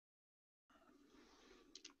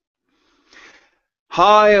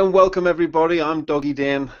Hi and welcome everybody. I'm Doggy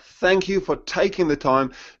Dan. Thank you for taking the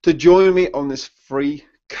time to join me on this free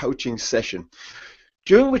coaching session,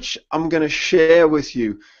 during which I'm going to share with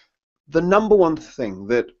you the number one thing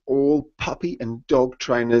that all puppy and dog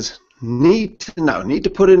trainers need to know, need to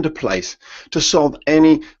put into place to solve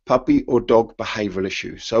any puppy or dog behavioral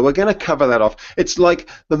issue. So we're going to cover that off. It's like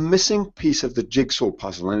the missing piece of the jigsaw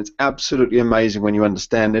puzzle, and it's absolutely amazing when you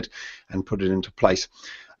understand it and put it into place.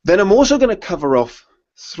 Then I'm also going to cover off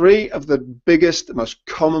three of the biggest, most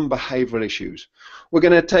common behavioral issues. We're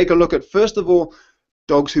going to take a look at, first of all,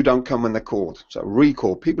 dogs who don't come when they're called. So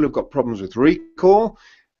recall, people who've got problems with recall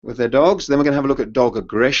with their dogs. Then we're going to have a look at dog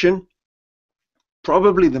aggression,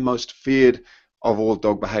 probably the most feared of all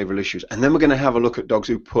dog behavioral issues. And then we're going to have a look at dogs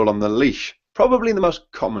who pull on the leash, probably the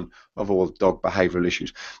most common of all dog behavioral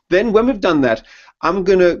issues. Then when we've done that, I'm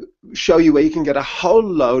going to show you where you can get a whole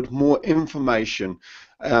load more information,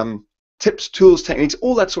 tips, tools, techniques,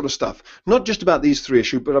 all that sort of stuff. Not just about these three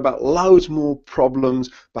issues, but about loads more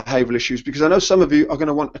problems, behavioral issues, because I know some of you are going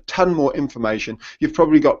to want a ton more information. You've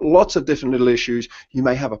probably got lots of different little issues. You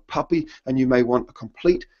may have a puppy and you may want a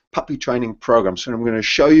complete puppy training program. So I'm going to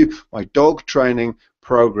show you my dog training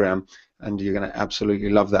program, and you're going to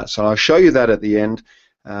absolutely love that. So I'll show you that at the end.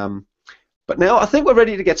 But now I think we're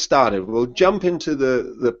ready to get started. We'll jump into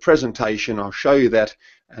the presentation. I'll show you that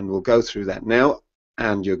and we'll go through that now,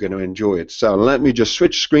 and you're going to enjoy it. So let me just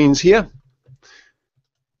switch screens here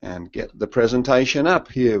and get the presentation up.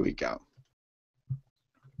 Here we go.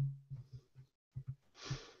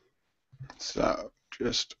 So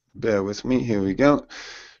just bear with me. Here we go.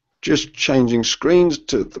 Just changing screens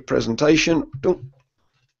to the presentation.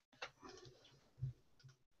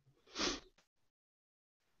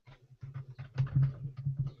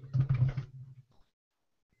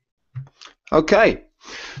 Okay,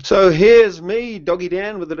 so here's me, Doggy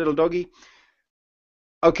Dan, with the little doggy.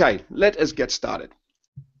 Okay, let us get started.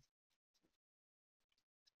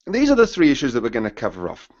 These are the three issues that we're going to cover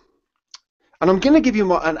off. And I'm going to give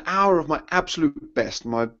you an hour of my absolute best,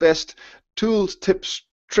 my best tools, tips,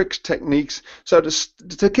 tricks, techniques. So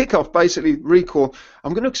to kick off, basically, recall,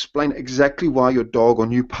 I'm going to explain exactly why your dog or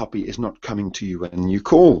new puppy is not coming to you when you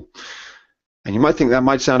call. And you might think that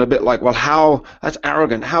might sound a bit like, well, that's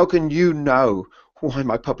arrogant. How can you know why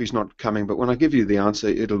my puppy's not coming? But when I give you the answer,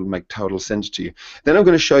 it'll make total sense to you. Then I'm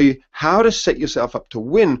going to show you how to set yourself up to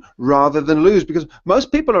win rather than lose, because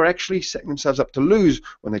most people are actually setting themselves up to lose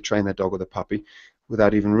when they train their dog or their puppy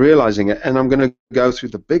without even realizing it. And I'm going to go through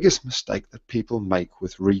the biggest mistake that people make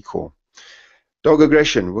with recall. Dog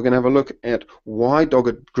aggression. We're going to have a look at why dog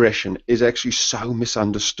aggression is actually so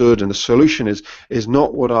misunderstood, and the solution is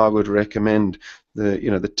not what I would recommend.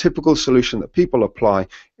 The typical solution that people apply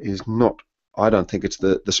is not, I don't think it's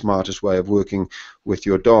the smartest way of working with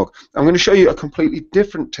your dog. I'm going to show you a completely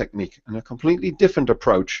different technique and a completely different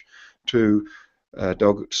approach to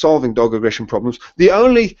solving dog aggression problems. The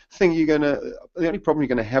only problem you're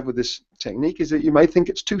going to have with this technique is that you may think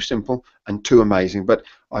it's too simple and too amazing, but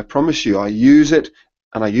I promise you I use it,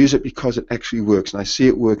 and I use it because it actually works, and I see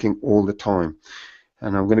it working all the time.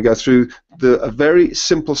 And I'm going to go through a very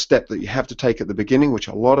simple step that you have to take at the beginning, which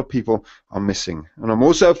a lot of people are missing. And I'm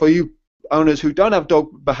also, for you owners who don't have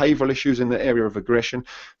dog behavioral issues in the area of aggression,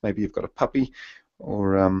 maybe you've got a puppy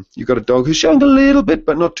or you've got a dog who's showing a little bit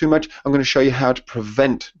but not too much, I'm going to show you how to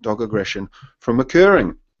prevent dog aggression from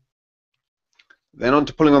occurring. Then on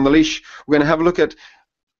to pulling on the leash. We're going to have a look at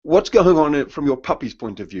what's going on from your puppy's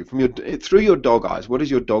point of view, through your dog eyes. What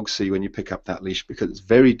does your dog see when you pick up that leash? Because it's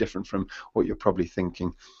very different from what you're probably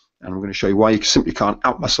thinking. And I'm going to show you why you simply can't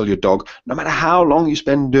outmuscle your dog, no matter how long you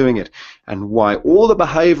spend doing it, and why all the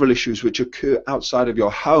behavioral issues which occur outside of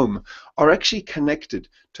your home are actually connected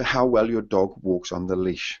to how well your dog walks on the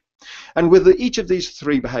leash. And with each of these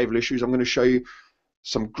three behavioral issues, I'm going to show you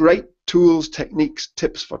some great tools, techniques,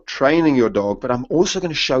 tips for training your dog, but I'm also going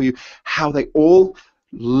to show you how they all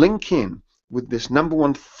link in with this number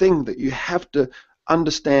one thing that you have to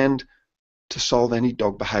understand to solve any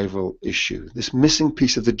dog behavioral issue. This missing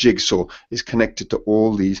piece of the jigsaw is connected to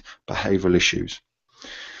all these behavioral issues.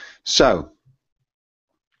 So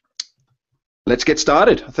let's get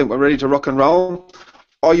started. I think we're ready to rock and roll.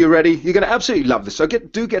 Are you ready? You're going to absolutely love this. So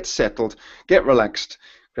get settled, get relaxed,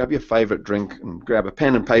 grab your favorite drink and grab a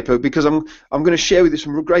pen and paper, because I'm going to share with you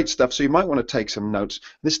some great stuff, so you might want to take some notes.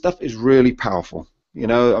 This stuff is really powerful.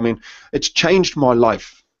 I mean, it's changed my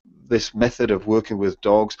life. This method of working with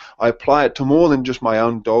dogs, I apply it to more than just my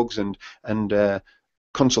own dogs and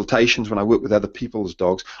consultations when I work with other people's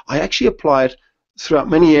dogs. I actually apply it throughout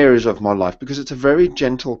many areas of my life because it's a very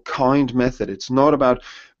gentle, kind method. It's not about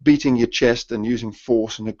beating your chest and using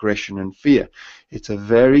force and aggression and fear. It's a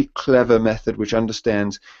very clever method which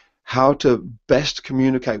understands how to best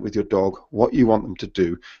communicate with your dog, what you want them to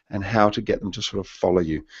do, and how to get them to sort of follow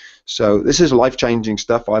you. So this is life-changing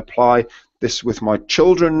stuff. I apply this with my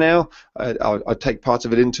children now. I take parts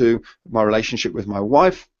of it into my relationship with my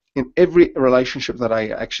wife. In every relationship that I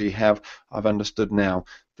actually have, I've understood now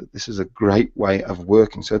that this is a great way of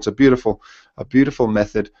working. So it's a beautiful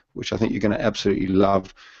method, which I think you're going to absolutely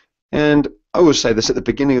love. And I always say this at the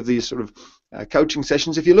beginning of these sort of coaching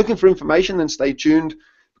sessions. If you're looking for information, then stay tuned,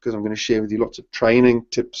 because I'm going to share with you lots of training,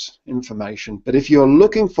 tips, information. But if you're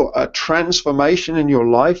looking for a transformation in your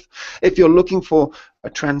life, if you're looking for a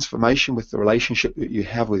transformation with the relationship that you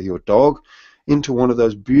have with your dog, into one of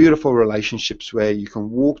those beautiful relationships where you can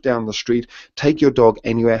walk down the street, take your dog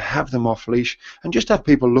anywhere, have them off leash, and just have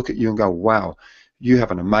people look at you and go, wow, you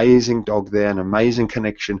have an amazing dog there, an amazing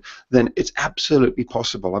connection, then it's absolutely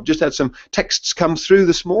possible. I've just had some texts come through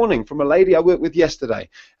this morning from a lady I worked with yesterday,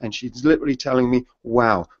 and she's literally telling me,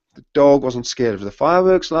 wow, the dog wasn't scared of the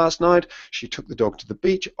fireworks last night. She took the dog to the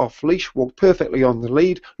beach, off leash, walked perfectly on the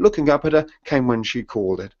lead, looking up at her, came when she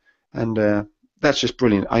called it. And that's just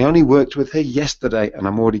brilliant. I only worked with her yesterday, and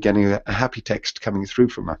I'm already getting a happy text coming through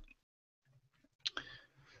from her.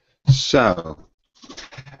 So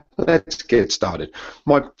let's get started.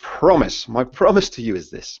 My promise to you is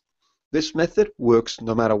this. This method works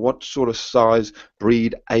no matter what sort of size,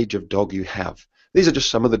 breed, age of dog you have. These are just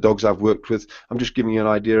some of the dogs I've worked with. I'm just giving you an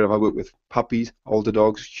idea of, I work with puppies, older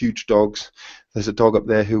dogs, huge dogs. There's a dog up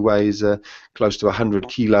there who weighs close to 100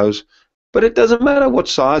 kilos. But it doesn't matter what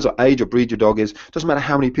size or age or breed your dog is. It doesn't matter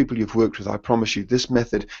how many people you've worked with. I promise you, this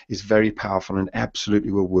method is very powerful and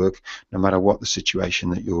absolutely will work no matter what the situation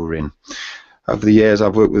that you're in. Over the years,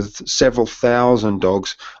 I've worked with several thousand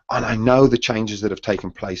dogs, and I know the changes that have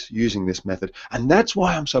taken place using this method. And that's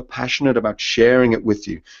why I'm so passionate about sharing it with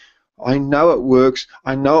you. I know it works.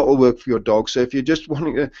 I know it will work for your dog. So if you're just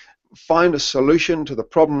wanting to find a solution to the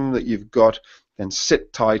problem that you've got, then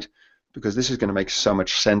sit tight, because this is going to make so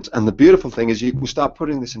much sense. And the beautiful thing is you can start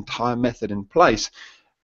putting this entire method in place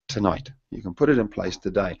tonight. You can put it in place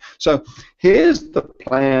today. So here's the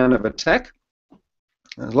plan of attack.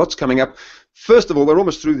 There's lots coming up. First of all, we're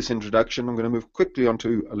almost through this introduction. I'm going to move quickly on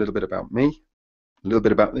to a little bit about me, a little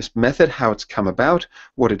bit about this method, how it's come about,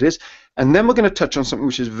 what it is, and then we're going to touch on something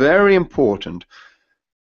which is very important.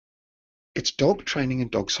 It's dog training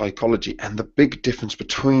and dog psychology and the big difference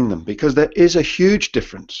between them, because there is a huge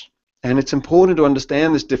difference. And it's important to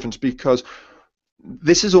understand this difference, because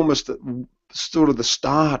this is almost sort of the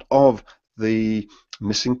start of the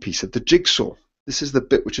missing piece of the jigsaw. This is the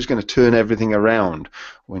bit which is going to turn everything around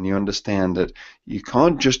when you understand that you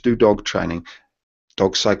can't just do dog training.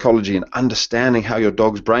 Dog psychology and understanding how your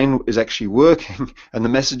dog's brain is actually working and the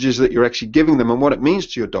messages that you're actually giving them and what it means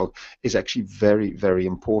to your dog is actually very, very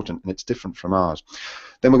important, and it's different from ours.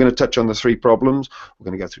 Then we're going to touch on the 3 problems. We're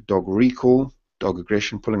going to go through dog recall, dog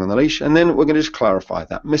aggression, pulling on the leash, and then we're going to just clarify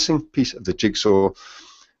that missing piece of the jigsaw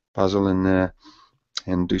puzzle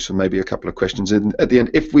and do some, maybe a couple of questions at the end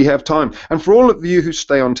if we have time. And for all of you who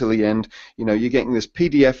stay on till the end, you know, you're getting this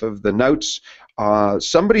PDF of the notes.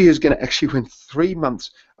 Somebody who's going to actually win 3 months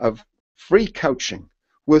of free coaching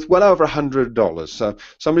worth well over $100. So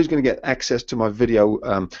somebody's going to get access to my video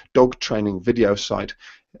dog training video site.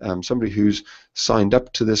 Somebody who's signed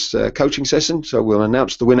up to this coaching session. So we'll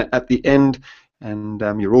announce the winner at the end. And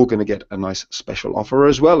you're all going to get a nice special offer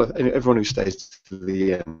as well, everyone who stays to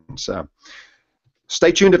the end. So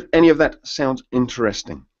stay tuned if any of that sounds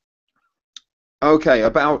interesting. Okay,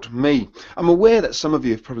 about me. I'm aware that some of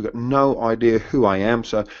you have probably got no idea who I am,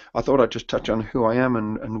 so I thought I'd just touch on who I am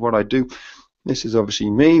and what I do. This is obviously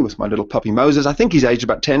me with my little puppy Moses. I think he's aged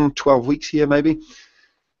about 10, 12 weeks here maybe.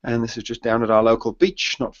 And this is just down at our local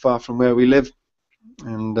beach, not far from where we live.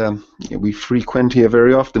 And yeah, we frequent here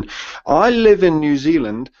very often. I live in New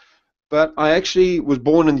Zealand, but I actually was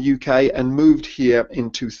born in the UK and moved here in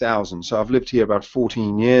 2000. So I've lived here about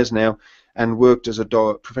 14 years now and worked as a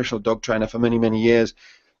professional dog trainer for many, many years.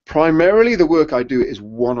 Primarily the work I do is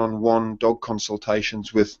one-on-one dog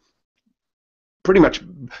consultations with pretty much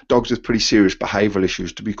dogs with pretty serious behavioral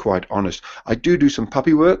issues, to be quite honest. I do some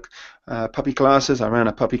puppy work, puppy classes. I ran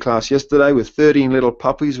a puppy class yesterday with 13 little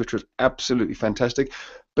puppies, which was absolutely fantastic.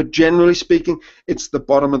 But generally speaking, it's the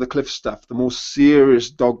bottom of the cliff stuff, the more serious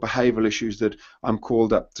dog behavioral issues that I'm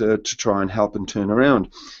called up to try and help and turn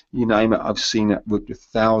around. You name it, I've seen it, worked with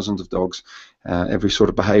thousands of dogs, every sort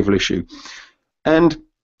of behavioral issue. And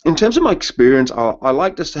in terms of my experience, I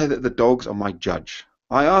like to say that the dogs are my judge.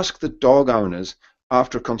 I ask the dog owners,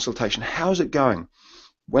 after a consultation. How's it going?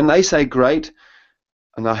 When they say great,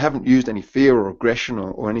 and I haven't used any fear or aggression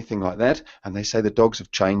or anything like that, and they say the dogs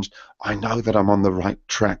have changed, I know that I'm on the right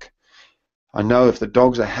track. I know if the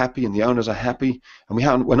dogs are happy and the owners are happy,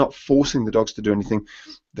 and we're not forcing the dogs to do anything,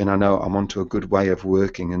 then I know I'm onto a good way of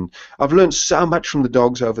working. And I've learned so much from the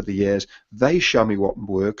dogs over the years. They show me what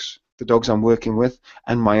works, the dogs I'm working with,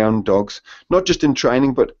 and my own dogs, not just in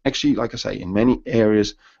training, but actually, like I say, in many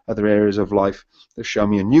areas, other areas of life. They show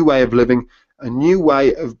me a new way of living, a new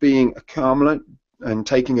way of being a calmer and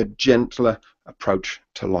taking a gentler approach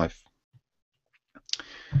to life.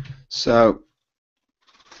 So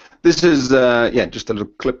this is just a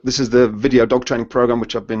little clip. This is the video dog training program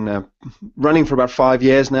which I've been running for about 5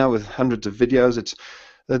 years now, with hundreds of videos. It's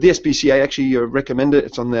the SPCA actually recommend it.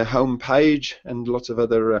 It's on their home page, and lots of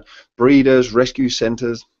other breeders, rescue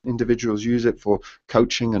centers, individuals use it for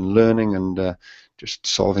coaching and learning and just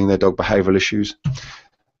solving their dog behavioral issues.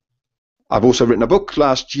 I've also written a book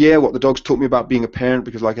last year, What the Dogs Taught Me About Being a Parent,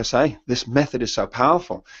 because like I say, this method is so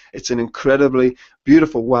powerful. It's an incredibly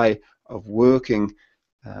beautiful way of working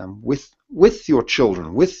with your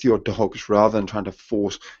children, with your dogs, rather than trying to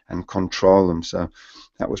force and control them. So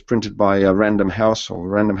that was printed by Random House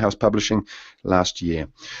Publishing last year.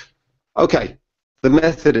 Okay, the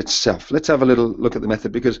method itself. Let's have a little look at the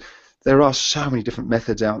method, because there are so many different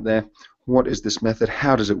methods out there. What is this method?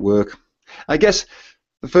 How does it work? I guess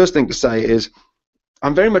the first thing to say is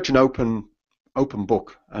I'm very much an open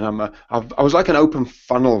book, and I was like an open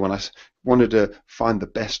funnel when I wanted to find the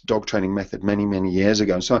best dog training method many years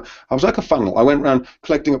ago. So I was like a funnel. I went around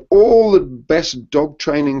collecting up all the best dog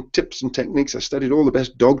training tips and techniques. I studied all the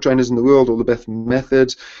best dog trainers in the world, all the best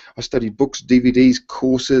methods. I studied books, DVDs,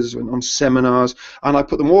 courses, went on seminars, and I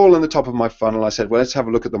put them all in the top of my funnel. I said, well, let's have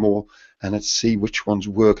a look at them all and let's see which ones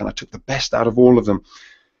work. And I took the best out of all of them,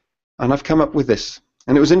 and I've come up with this.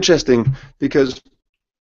 And it was interesting because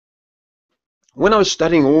when I was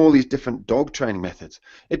studying all these different dog training methods,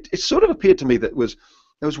 it sort of appeared to me that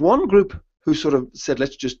there was one group who sort of said,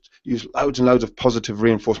 let's just use loads and loads of positive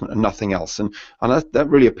reinforcement and nothing else. And that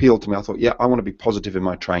really appealed to me. I thought, yeah, I want to be positive in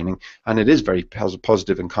my training, and it is very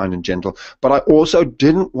positive and kind and gentle. But I also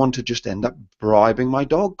didn't want to just end up bribing my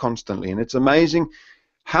dog constantly. And it's amazing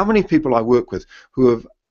how many people I work with who have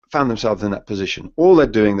found themselves in that position. All they're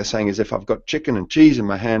doing, they're saying, is if I've got chicken and cheese in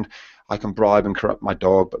my hand, I can bribe and corrupt my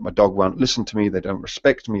dog, but my dog won't listen to me. They don't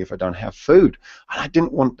respect me if I don't have food. And I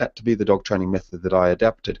didn't want that to be the dog training method that I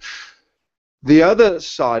adapted. The other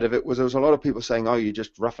side of it was there was a lot of people saying, oh, you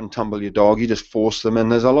just rough and tumble your dog, you just force them,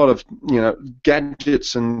 and there's a lot of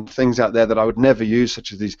gadgets and things out there that I would never use,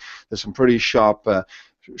 such as these. There's some pretty sharp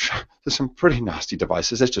there's some pretty nasty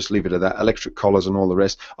devices. Let's just leave it at that. Electric collars and all the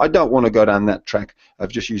rest. I don't want to go down that track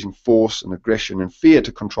of just using force and aggression and fear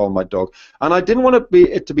to control my dog. And I didn't want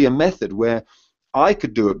it to be a method where I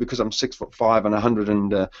could do it because I'm 6'5"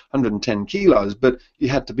 and 110 kilos, but you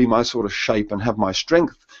had to be my sort of shape and have my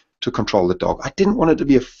strength to control the dog. I didn't want it to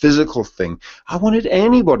be a physical thing. I wanted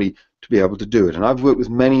anybody to be able to do it. And I've worked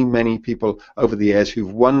with many people over the years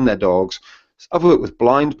who've won their dogs. I've worked with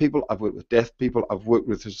blind people, I've worked with deaf people, I've worked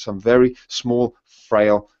with some very small,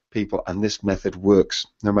 frail people, and this method works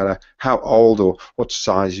no matter how old or what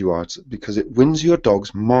size you are, because it wins your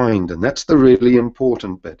dog's mind, and that's the really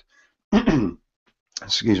important bit.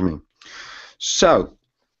 Excuse me. So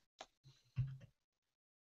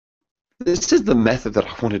this is the method that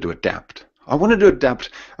I wanted to adapt. I wanted to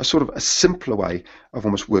adapt a sort of a simpler way of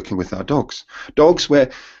almost working with our dogs. Dogs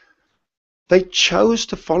where they chose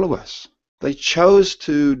to follow us. They chose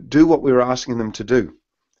to do what we were asking them to do.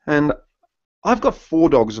 And I've got 4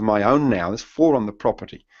 dogs of my own now. There's 4 on the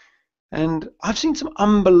property. And I've seen some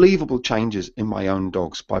unbelievable changes in my own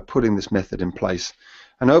dogs by putting this method in place.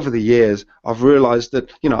 And over the years, I've realized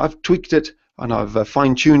that, I've tweaked it and I've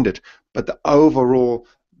fine-tuned it, but the overall,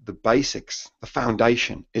 the basics, the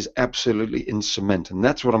foundation is absolutely in cement. And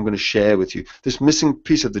that's what I'm going to share with you. This missing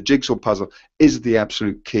piece of the jigsaw puzzle is the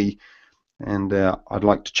absolute key. And I'd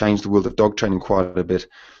like to change the world of dog training quite a bit,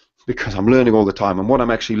 because I'm learning all the time. And what I'm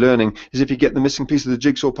actually learning is if you get the missing piece of the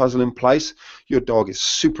jigsaw puzzle in place, your dog is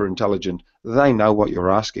super intelligent. They know what you're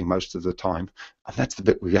asking most of the time. And that's the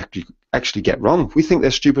bit we actually get wrong. We think they're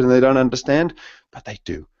stupid and they don't understand, but they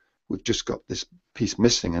do. We've just got this piece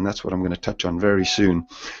missing, and that's what I'm going to touch on very soon.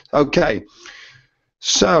 Okay,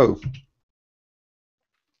 so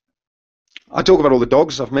I talk about all the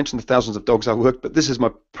dogs. I've mentioned the thousands of dogs I worked, but this is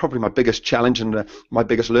probably my biggest challenge and my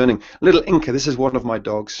biggest learning. Little Inca, this is one of my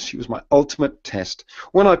dogs. She was my ultimate test.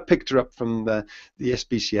 When I picked her up from the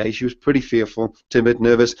SPCA, she was pretty fearful, timid,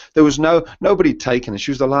 nervous. There was nobody taking her.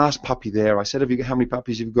 She was the last puppy there. I said, how many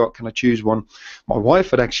puppies have you got? Can I choose one? My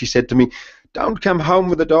wife had actually said to me, don't come home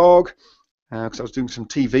with a dog, because I was doing some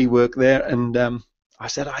TV work there, and I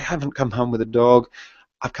said, I haven't come home with a dog.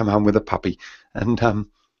 I've come home with a puppy. And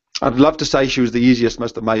I'd love to say she was the easiest,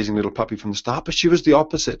 most amazing little puppy from the start, but she was the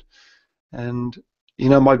opposite. And, you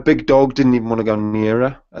know, my big dog didn't even want to go near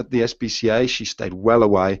her at the SPCA. She stayed well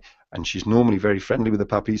away, and she's normally very friendly with the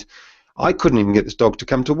puppies. I couldn't even get this dog to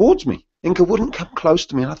come towards me. Inca wouldn't come close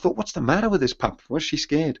to me, and I thought, what's the matter with this pup? Was she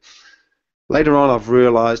scared? Later on, I've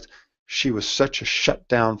realized she was such a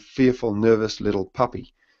shut-down, fearful, nervous little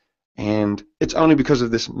puppy. And it's only because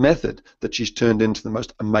of this method that she's turned into the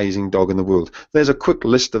most amazing dog in the world. There's a quick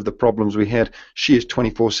list of the problems we had. She is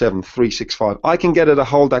 24/7, 365. I can get her to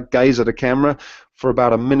hold that gaze at a camera for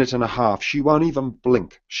about a minute and a half. She won't even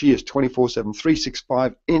blink. She is 24/7,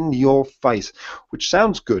 365 in your face, which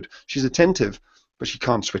sounds good. She's attentive, but she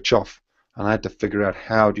can't switch off. And I had to figure out,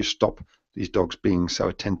 how do you stop these dogs being so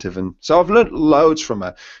attentive? And so I've learnt loads from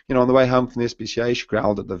her. You know, on the way home from the SPCA, she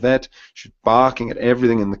growled at the vet. She was barking at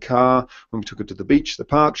everything in the car. When we took her to the beach, the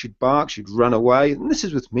park, she'd bark, she'd run away. And this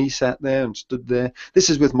is with me sat there and stood there. This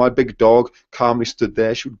is with my big dog calmly stood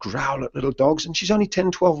there. She would growl at little dogs, and she's only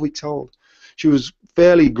 10, 12 weeks old. She was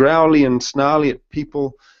fairly growly and snarly at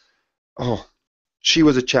people. Oh, she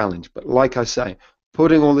was a challenge. But like I say,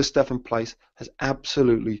 putting all this stuff in place has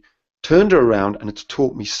absolutely turned her around, and it's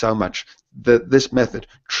taught me so much that this method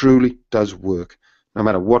truly does work, no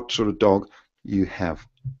matter what sort of dog you have.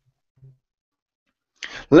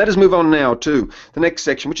 Let us move on now to the next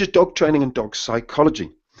section, which is dog training and dog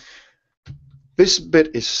psychology. This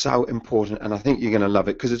bit is so important, and I think you're going to love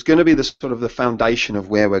it, because it's going to be the sort of the foundation of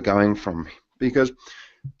where we're going from. Because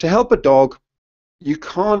to help a dog, you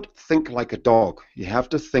can't think like a dog. You have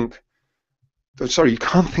to think, sorry, you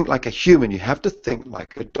can't think like a human. You have to think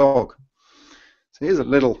like a dog. So here's a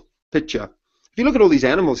little picture. If you look at all these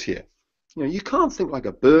animals here, you know, you can't think like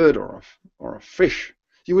a bird or a fish.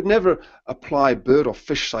 You would never apply bird or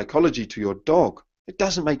fish psychology to your dog. It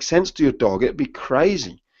doesn't make sense to your dog. It'd be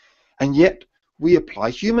crazy. And yet we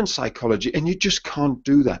apply human psychology, and you just can't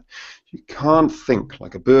do that. You can't think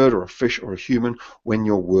like a bird or a fish or a human when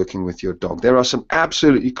you're working with your dog. There are some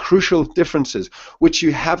absolutely crucial differences which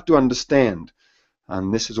you have to understand.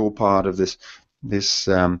 And this is all part of this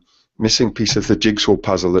missing piece of the jigsaw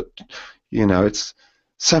puzzle that, you know, it's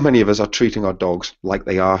so many of us are treating our dogs like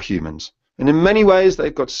they are humans. And in many ways,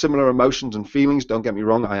 they've got similar emotions and feelings. Don't get me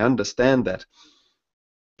wrong, I understand that.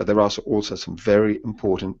 But there are also some very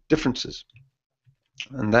important differences.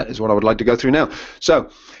 And that is what I would like to go through now. So,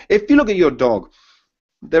 if you look at your dog,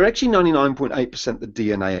 they're actually 99.8% the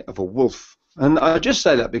DNA of a wolf. And I just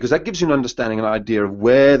say that because that gives you an understanding, an idea of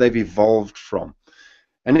where they've evolved from.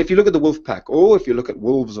 And if you look at the wolf pack, or if you look at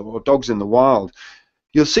wolves or dogs in the wild,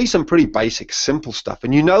 you'll see some pretty basic, simple stuff.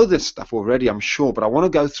 And you know this stuff already, I'm sure, but I want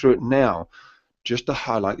to go through it now just to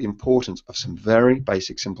highlight the importance of some very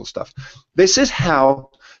basic, simple stuff. This is how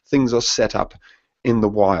things are set up in the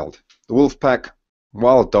wild. The wolf pack,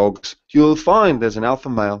 wild dogs, you'll find there's an alpha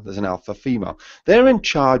male, there's an alpha female. They're in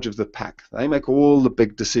charge of the pack. They make all the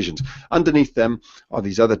big decisions. Underneath them are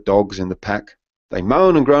these other dogs in the pack. They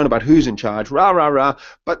moan and groan about who's in charge, rah, rah, rah,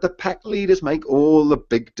 but the pack leaders make all the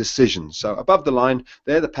big decisions. So above the line,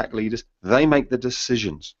 they're the pack leaders. They make the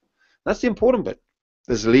decisions. That's the important bit.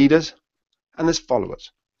 There's leaders and there's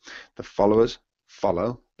followers. The followers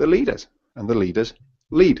follow the leaders, and the leaders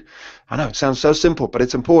lead. I know it sounds so simple, but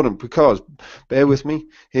it's important because, bear with me,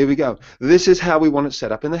 here we go. This is how we want it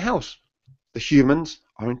set up in the house. The humans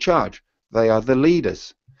are in charge. They are the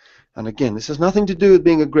leaders. And again, this has nothing to do with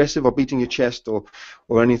being aggressive or beating your chest or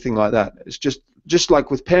anything like that. It's just like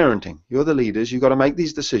with parenting. You're the leaders. You've got to make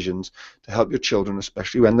these decisions to help your children,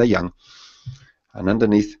 especially when they're young. And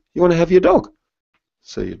underneath, you want to have your dog.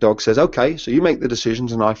 So your dog says, okay, so you make the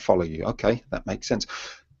decisions and I follow you. Okay, that makes sense.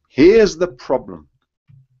 Here's the problem.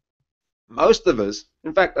 Most of us,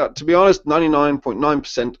 in fact, to be honest,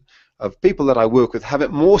 99.9% of people that I work with have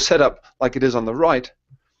it more set up like it is on the right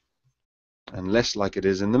and less like it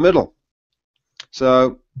is in the middle.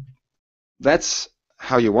 So that's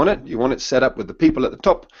how you want it. You want it set up with the people at the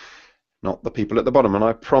top, not the people at the bottom. And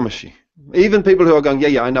I promise you, even people who are going,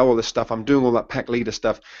 yeah, I know all this stuff, I'm doing all that pack leader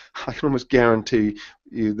stuff, I can almost guarantee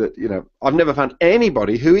you that, you know, I've never found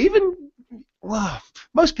anybody who even, well,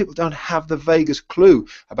 most people don't have the vaguest clue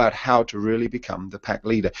about how to really become the pack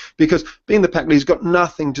leader, because being the pack leader's got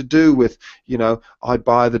nothing to do with, I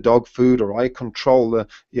buy the dog food, or I control the,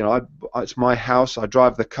 it's my house, I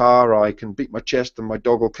drive the car, I can beat my chest and my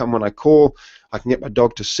dog will come when I call, I can get my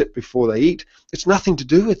dog to sit before they eat. It's nothing to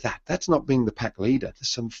do with that. That's not being the pack leader. There's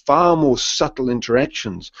some far more subtle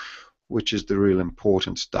interactions, which is the real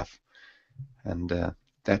important stuff. And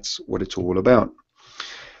that's what it's all about.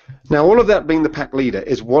 Now, all of that being the pack leader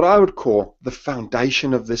is what I would call the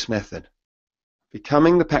foundation of this method.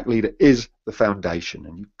 Becoming the pack leader is the foundation,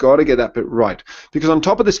 and you've got to get that bit right, because on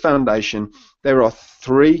top of this foundation there are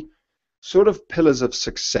three sort of pillars of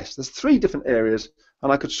success. There's three different areas,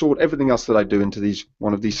 and I could sort everything else that I do into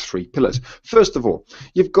one of these three pillars. First of all,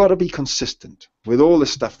 you've got to be consistent with all the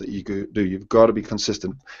stuff that you do. You've got to be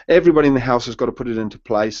consistent. Everybody in the house has got to put it into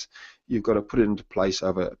place. You've got to put it into place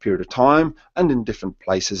over a period of time and in different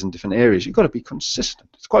places and different areas. You've got to be consistent.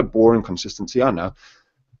 It's quite boring consistency, I know,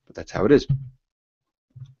 but that's how it is.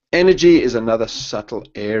 Energy is another subtle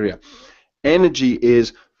area. Energy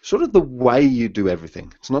is sort of the way you do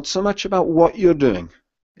everything. It's not so much about what you're doing.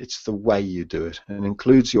 It's the way you do it. And it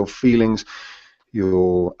includes your feelings,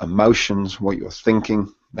 your emotions, what you're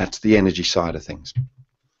thinking. That's the energy side of things.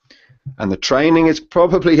 And the training is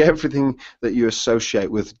probably everything that you associate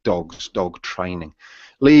with dogs, dog training.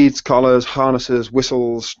 Leads, collars, harnesses,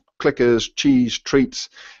 whistles, clickers, cheese, treats,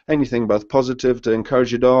 anything both positive to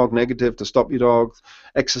encourage your dog, negative to stop your dog,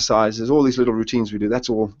 exercises, all these little routines we do, that's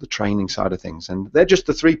all the training side of things. And they're just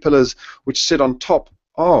the three pillars which sit on top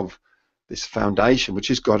of this foundation, which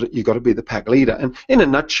you've got to be the pack leader. And in a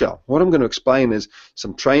nutshell, what I'm going to explain is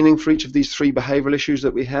some training for each of these three behavioral issues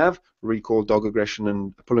that we have: recall, dog aggression,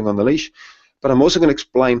 and pulling on the leash. But I'm also going to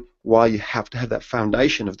explain why you have to have that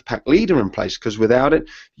foundation of the pack leader in place, because without it,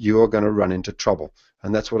 you're going to run into trouble.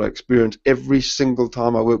 And that's what I experience every single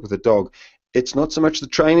time I work with a dog. It's not so much the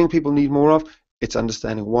training people need more of, it's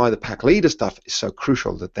understanding why the pack leader stuff is so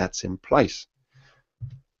crucial that that's in place.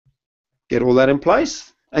 Get all that in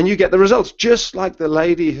place, and you get the results, just like the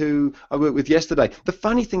lady who I worked with yesterday. The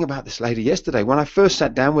funny thing about this lady yesterday, when I first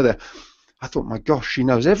sat down with her, I thought, my gosh, she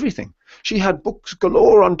knows everything. She had books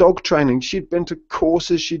galore on dog training. She'd been to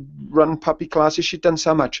courses, she'd run puppy classes, she'd done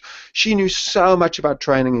so much. She knew so much about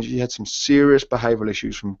training, and she had some serious behavioral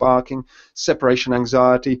issues, from barking, separation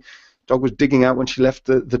anxiety. Dog was digging out when she left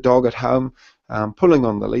the dog at home, pulling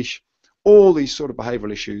on the leash, all these sort of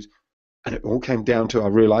behavioral issues. And it all came down to, I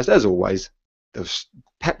realized, as always, the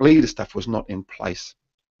pack leader stuff was not in place.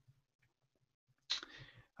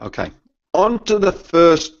 Okay, on to the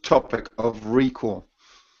first topic of recall.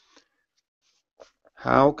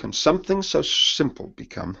 How can something so simple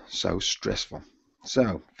become so stressful?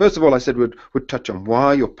 So, first of all, I said we'd touch on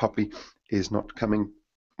why your puppy is not coming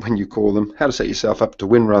when you call them, how to set yourself up to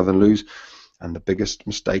win rather than lose, and the biggest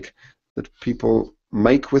mistake that people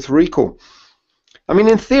make with recall. I mean,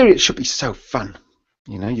 in theory, it should be so fun.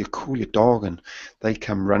 You know, you call your dog and they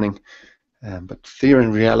come running. But theory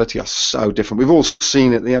and reality are so different. We've all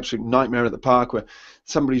seen it, the absolute nightmare at the park, where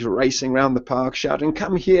somebody's racing around the park shouting,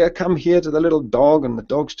 come here to the little dog, and the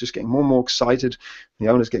dog's just getting more and more excited. The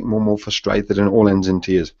owner's getting more and more frustrated, and it all ends in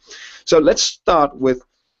tears. So let's start with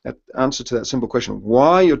an answer to that simple question: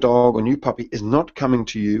 why your dog or new puppy is not coming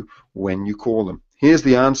to you when you call them. Here's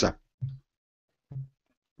the answer: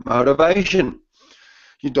 motivation.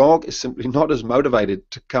 Your dog is simply not as motivated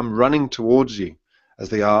to come running towards you as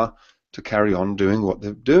they are to carry on doing what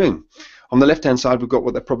they're doing. On the left-hand side, we've got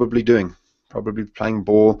what they're probably doing. Probably playing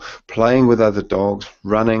ball, playing with other dogs,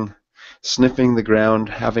 running, sniffing the ground,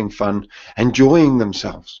 having fun, enjoying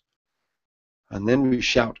themselves. And then we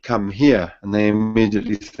shout, come here, and they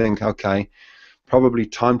immediately think, okay, probably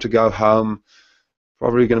time to go home,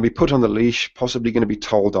 probably going to be put on the leash, possibly going to be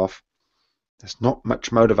told off. There's not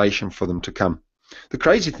much motivation for them to come. The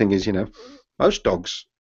crazy thing is, you know, most dogs,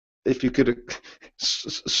 if you could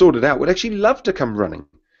sort it out, would actually love to come running,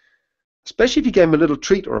 especially if you gave them a little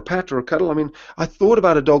treat or a pat or a cuddle. I mean, I thought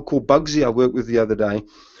about a dog called Bugsy I worked with the other day.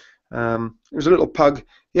 It was a little pug.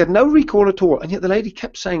 He had no recall at all, and yet the lady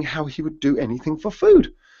kept saying how he would do anything for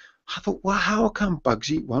food. I thought, well, how come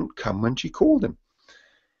Bugsy won't come when she called him?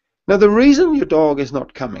 Now, the reason your dog is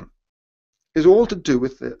not coming is all to do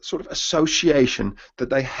with the sort of association that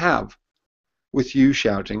they have with you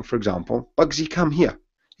shouting, for example, Bugsy, come here.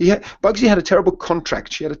 Bugsy had a terrible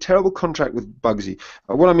contract. She had a terrible contract with Bugsy.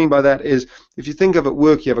 What I mean by that is, if you think of at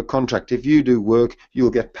work, you have a contract. If you do work, you'll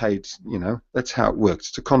get paid. You know, that's how it works.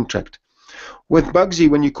 It's a contract. With Bugsy,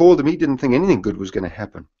 when you called him, he didn't think anything good was going to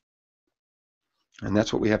happen. And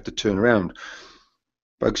that's what we have to turn around.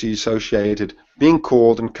 Bugsy associated being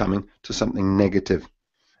called and coming to something negative.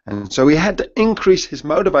 And so we had to increase his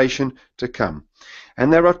motivation to come.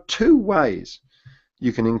 And there are two ways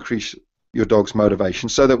you can increase your dog's motivation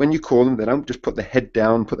so that when you call them, they don't just put their head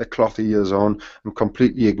down, put their cloth ears on, and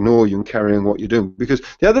completely ignore you and carry on what you're doing. Because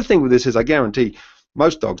the other thing with this is, I guarantee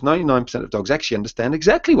most dogs, 99% of dogs, actually understand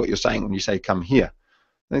exactly what you're saying when you say come here.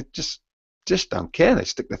 They just don't care. They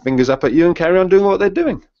stick their fingers up at you and carry on doing what they're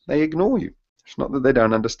doing. They ignore you. It's not that they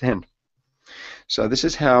don't understand. So this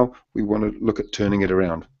is how we want to look at turning it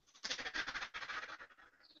around.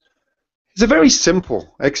 It's a very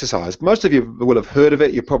simple exercise. Most of you will have heard of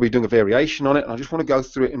it. You're probably doing a variation on it. And I just want to go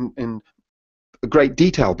through it in great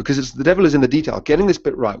detail because the devil is in the detail. Getting this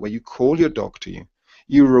bit right, where you call your dog to you,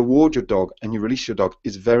 you reward your dog, and you release your dog,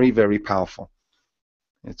 is very, very powerful.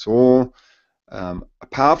 It's all a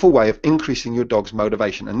powerful way of increasing your dog's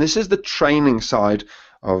motivation. And this is the training side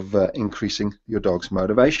of increasing your dog's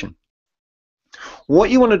motivation. What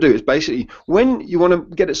you want to do is basically, when you want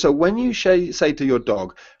to get it, so when you say to your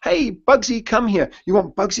dog, hey, Bugsy, come here, you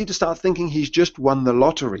want Bugsy to start thinking he's just won the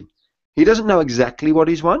lottery. He doesn't know exactly what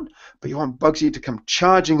he's won, but you want Bugsy to come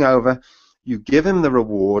charging over, you give him the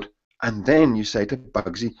reward, and then you say to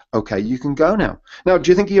Bugsy, okay, you can go now. Now, do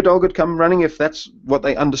you think your dog would come running if that's what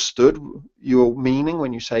they understood your meaning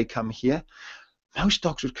when you say come here? Most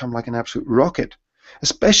dogs would come like an absolute rocket,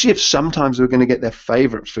 especially if sometimes they're going to get their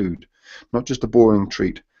favorite food, not just a boring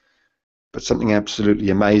treat, but something absolutely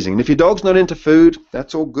amazing. And if your dog's not into food,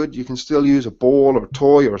 that's all good. You can still use a ball or a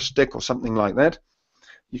toy or a stick or something like that.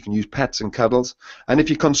 You can use pats and cuddles. And if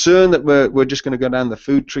you're concerned that we're just going to go down the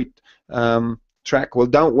food treat track, well,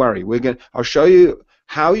 don't worry. I'll show you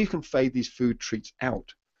how you can fade these food treats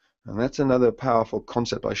out. And that's another powerful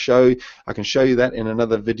concept. I can show you that in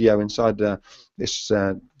another video inside this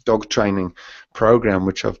dog training program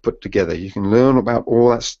which I've put together. You can learn about all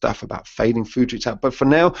that stuff about fading food treats out. But for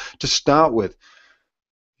now, to start with,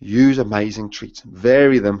 use amazing treats,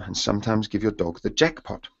 vary them, and sometimes give your dog the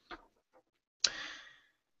jackpot.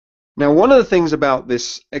 Now, one of the things about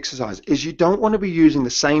this exercise is you don't want to be using the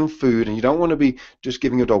same food, and you don't want to be just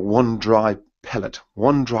giving your dog one dry pellet,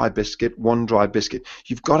 one dry biscuit, one dry biscuit.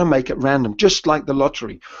 You've got to make it random, just like the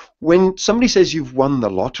lottery. When somebody says you've won the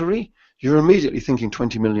lottery, you're immediately thinking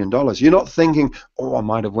 $20 million. You're not thinking, oh, I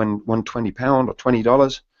might have won £20 or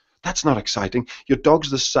 $20. That's not exciting. Your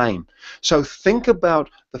dog's the same. So think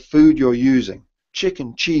about the food you're using.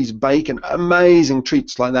 Chicken, cheese, bacon, amazing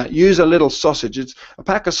treats like that. Use a little sausage. A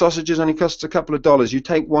pack of sausages only costs a couple of dollars. You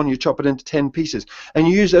take one, you chop it into 10 pieces, and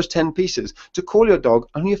you use those 10 pieces to call your dog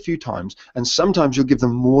only a few times, and sometimes you'll give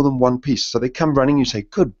them more than one piece. So they come running, you say,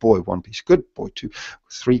 good boy, one piece, good boy, two,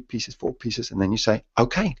 3 pieces, 4 pieces, and then you say,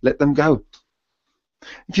 okay, let them go.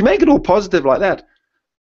 If you make it all positive like that,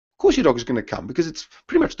 of course your dog is going to come, because it's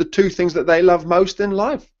pretty much the two things that they love most in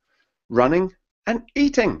life, running and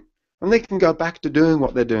eating. And they can go back to doing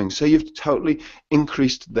what they're doing. So you've totally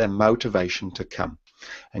increased their motivation to come.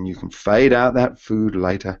 And you can fade out that food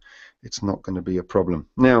later. It's not going to be a problem.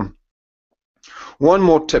 Now, one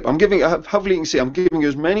more tip. Hopefully you can see, I'm giving you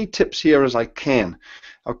as many tips here as I can.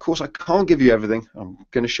 Of course, I can't give you everything. I'm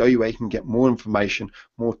going to show you where you can get more information,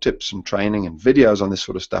 more tips and training and videos on this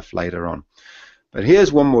sort of stuff later on. But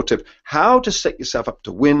here's one more tip. How to set yourself up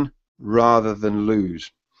to win rather than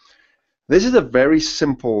lose. This is a very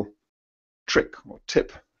simple trick or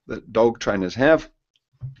tip that dog trainers have.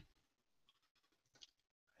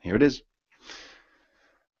 Here it is.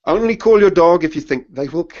 Only call your dog if you think they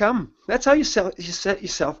will come. That's how you set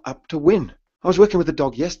yourself up to win. I was working with a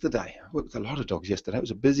dog yesterday. I worked with a lot of dogs yesterday. It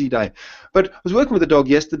was a busy day. But I was working with a dog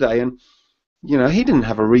yesterday, and you know, he didn't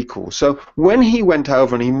have a recall. So when he went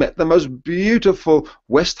over and he met the most beautiful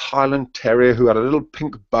West Highland Terrier who had a little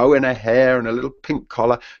pink bow in her hair and a little pink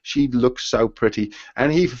collar, she looked so pretty.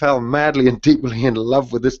 And he fell madly and deeply in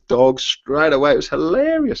love with this dog straight away. It was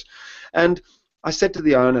hilarious. And I said to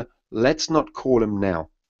the owner, let's not call him now.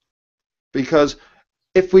 Because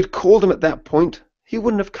if we'd called him at that point, he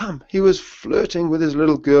wouldn't have come. He was flirting with his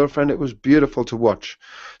little girlfriend. It was beautiful to watch.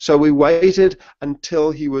 So we waited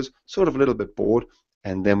until he was sort of a little bit bored,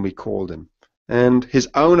 and then we called him. And his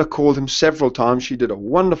owner called him several times. She did a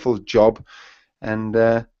wonderful job. And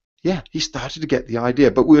yeah, he started to get the idea.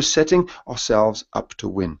 But we were setting ourselves up to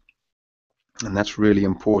win. And that's really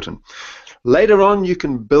important. Later on, you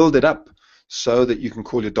can build it up so that you can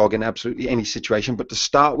call your dog in absolutely any situation. But to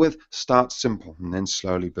start with, start simple and then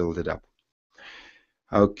slowly build it up.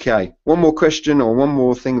 Okay, one more question or one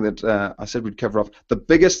more thing that I said we'd cover off. The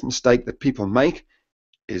biggest mistake that people make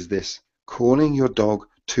is this: calling your dog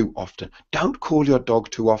too often. Don't call your dog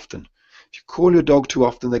too often. If you call your dog too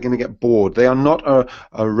often, they're going to get bored. They are not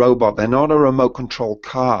a robot. They're not a remote control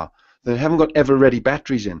car. They haven't got ever-ready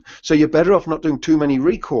batteries in. So you're better off not doing too many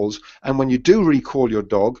recalls, and when you do recall your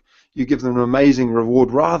dog, you give them an amazing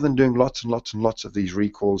reward rather than doing lots and lots and lots of these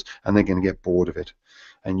recalls, and they're going to get bored of it.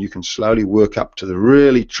 And you can slowly work up to the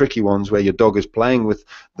really tricky ones where your dog is playing with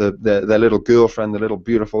their little girlfriend, the little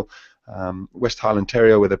beautiful West Highland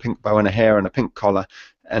Terrier with a pink bow and a hair and a pink collar.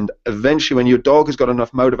 And eventually, when your dog has got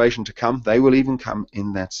enough motivation to come, they will even come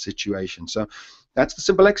in that situation. So that's the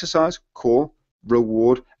simple exercise: call,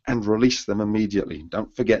 reward, and release them immediately.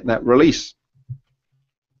 Don't forget that release.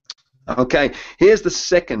 Okay, here's the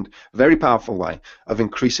second very powerful way of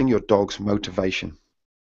increasing your dog's motivation.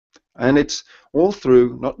 And it's all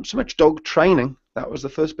through not so much dog training. That was the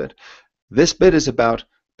first bit. This bit is about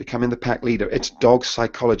becoming the pack leader. It's dog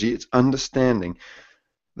psychology. It's understanding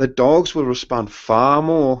that dogs will respond far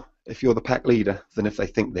more if you're the pack leader than if they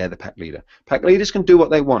think they're the pack leader. Pack leaders can do what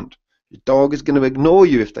they want. Your dog is going to ignore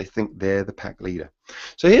you if they think they're the pack leader.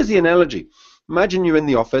 So here's the analogy. Imagine you're in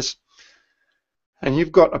the office and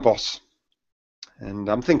you've got a boss. And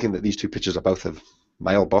I'm thinking that these two pictures are both of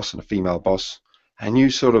male boss and a female boss. And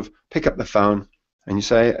you sort of pick up the phone and you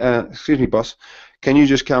say, excuse me, boss, can you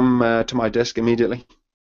just come to my desk immediately?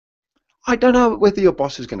 I don't know whether your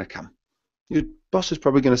boss is going to come. Your boss is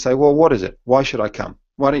probably going to say, well, what is it? Why should I come?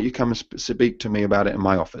 Why don't you come and speak to me about it in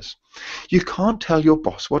my office? You can't tell your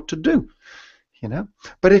boss what to do, you know.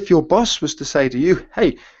 But if your boss was to say to you,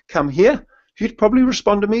 hey, come here, you'd probably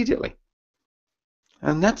respond immediately.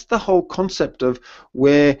 And that's the whole concept of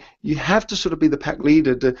where you have to sort of be the pack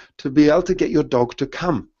leader to be able to get your dog to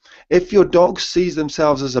come. If your dog sees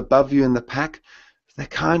themselves as above you in the pack, they're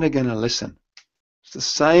kind of going to listen. It's the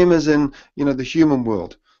same as in, you know, the human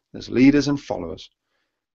world. There's leaders and followers.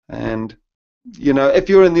 And, you know, if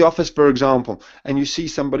you're in the office, for example, and you see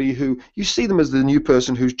somebody who, you see them as the new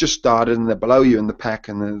person who's just started and they're below you in the pack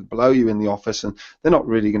and they're below you in the office and they're not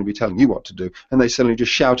really going to be telling you what to do, and they suddenly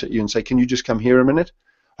just shout at you and say, can you just come here a minute?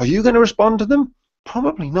 Are you going to respond to them?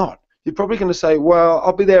 Probably not. You're probably going to say, well,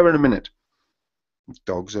 I'll be there in a minute.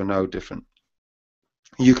 Dogs are no different.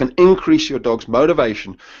 You can increase your dog's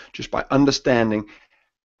motivation just by understanding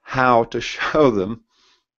how to show them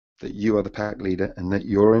that you are the pack leader and that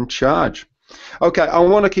you're in charge. Okay, I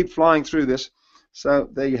want to keep flying through this. So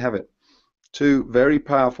there you have it. Two very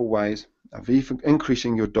powerful ways of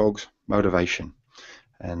increasing your dog's motivation.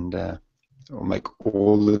 And it will make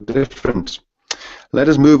all the difference. Let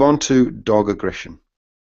us move on to dog aggression.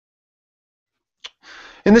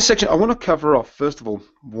 In this section, I want to cover off, first of all,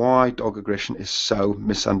 why dog aggression is so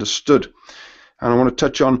misunderstood. And I want to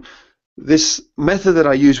touch on this method that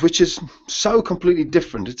I use, which is so completely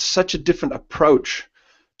different. It's such a different approach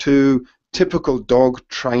to typical dog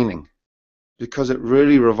training because it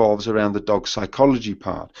really revolves around the dog psychology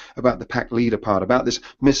part, about the pack leader part, about this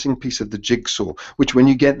missing piece of the jigsaw, which when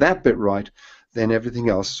you get that bit right, then everything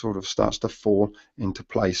else sort of starts to fall into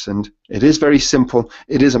place. And it is very simple.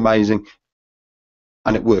 It is amazing.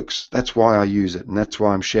 And it works. That's why I use it, and that's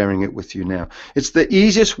why I'm sharing it with you now. It's the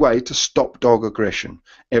easiest way to stop dog aggression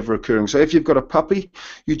ever occurring. So if you've got a puppy,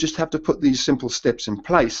 you just have to put these simple steps in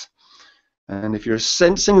place. And if you're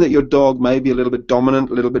sensing that your dog may be a little bit dominant,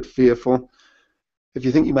 a little bit fearful, if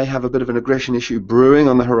you think you may have a bit of an aggression issue brewing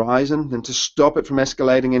on the horizon, then to stop it from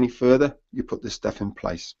escalating any further, you put this stuff in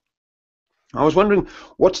place. I was wondering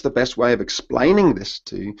what's the best way of explaining this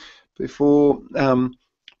to you before...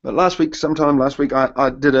 But sometime last week, I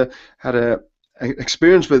had an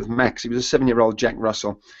experience with Max. He was a 7-year-old Jack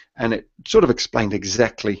Russell, and it sort of explained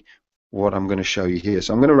exactly what I'm going to show you here.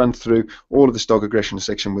 So I'm going to run through all of this dog aggression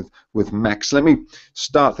section with Max. Let me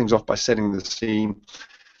start things off by setting the scene.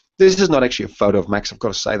 This is not actually a photo of Max. I've got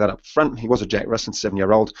to say that up front. He was a Jack Russell,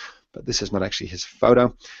 7-year-old, but this is not actually his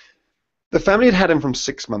photo. The family had him from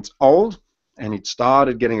 6 months old. And he'd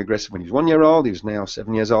started getting aggressive when he was 1 year old. He was now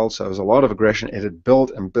 7 years old, so there was a lot of aggression. It had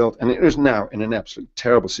built and built, and it was now in an absolutely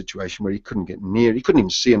terrible situation where he couldn't get near. He couldn't even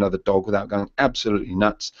see another dog without going absolutely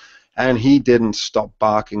nuts. And he didn't stop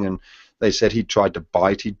barking, and they said he tried to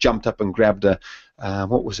bite. He jumped up and grabbed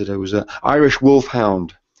what was it? It was an Irish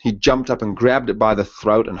wolfhound. He jumped up and grabbed it by the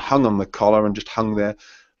throat and hung on the collar and just hung there.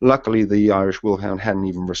 Luckily, the Irish wolfhound hadn't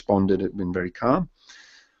even responded. It had been very calm.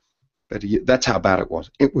 But that's how bad it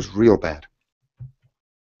was. It was real bad.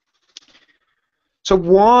 So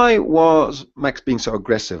why was Max being so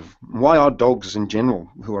aggressive? Why are dogs in general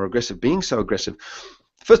who are aggressive being so aggressive?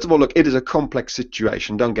 First of all, look, it is a complex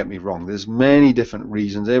situation. Don't get me wrong. There's many different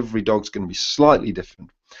reasons. Every dog's going to be slightly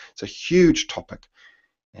different. It's a huge topic,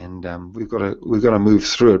 and we've got to move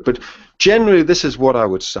through it. But generally, this is what I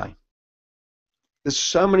would say. There's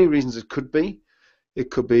so many reasons it could be.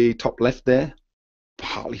 It could be top left there.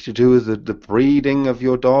 partly to do with the breeding of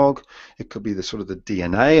your dog. It could be the sort of the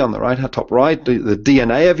DNA on the right, top right, the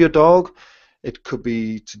DNA of your dog. It could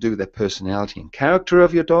be to do with their personality and character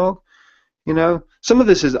of your dog. You know, some of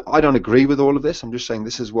this is, I don't agree with all of this. I'm just saying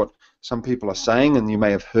this is what some people are saying, and you may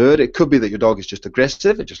have heard. It could be that your dog is just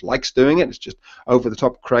aggressive. It just likes doing it. It's just over the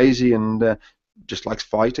top crazy and just likes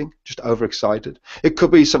fighting, just overexcited. It could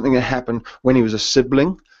be something that happened when he was a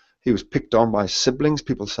sibling. He was picked on by siblings.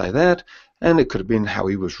 People say that. And it could have been how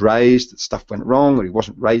he was raised, that stuff went wrong, or he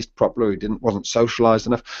wasn't raised properly, or he wasn't socialized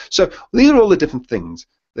enough. So these are all the different things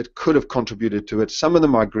that could have contributed to it. Some of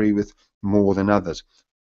them I agree with more than others.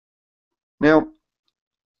 Now,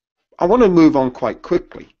 I want to move on quite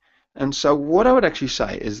quickly. And so what I would actually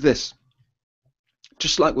say is this.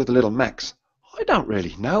 Just like with little Max, I don't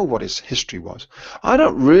really know what his history was. I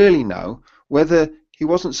don't really know whether he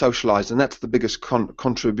wasn't socialized, and that's the biggest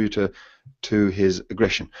contributor to his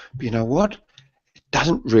aggression. But you know what? It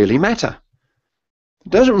doesn't really matter.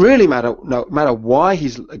 It doesn't really matter, no matter why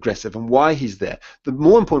he's aggressive and why he's there. The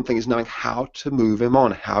more important thing is knowing how to move him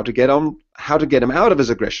on, how to get him out of his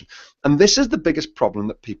aggression. And this is the biggest problem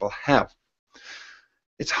that people have.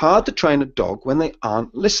 It's hard to train a dog when they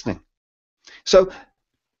aren't listening. So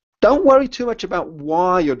don't worry too much about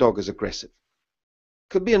why your dog is aggressive.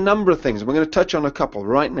 Could be a number of things, and we're going to touch on a couple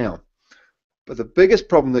right now. But the biggest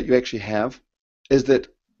problem that you actually have is that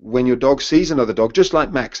when your dog sees another dog, just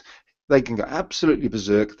like Max, they can go absolutely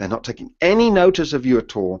berserk. They're not taking any notice of you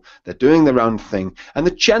at all. They're doing their own thing. And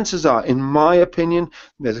the chances are, in my opinion,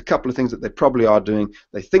 there's a couple of things that they probably are doing.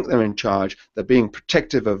 They think they're in charge. They're being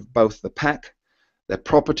protective of both the pack, their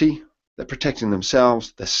property. They're protecting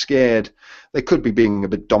themselves. They're scared. They could be being a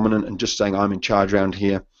bit dominant and just saying, I'm in charge around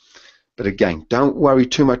here. But again, don't worry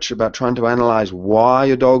too much about trying to analyze why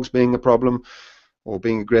your dog's being a problem or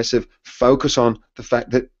being aggressive. Focus on the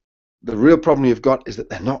fact that the real problem you've got is that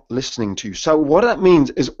they're not listening to you. So what that means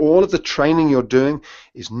is all of the training you're doing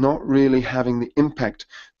is not really having the impact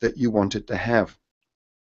that you want it to have.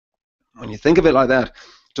 When you think of it like that,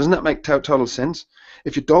 doesn't that make total sense?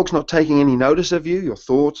 If your dog's not taking any notice of you, your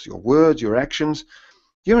thoughts, your words, your actions,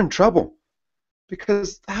 you're in trouble.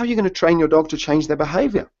 Because how are you going to train your dog to change their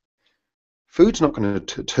behavior? Food's not going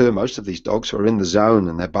to deter most of these dogs who are in the zone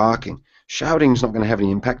and they're barking. Shouting's not going to have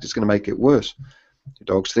any impact. It's going to make it worse. Your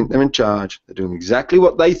dogs think they're in charge. They're doing exactly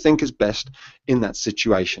what they think is best in that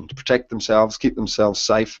situation to protect themselves, keep themselves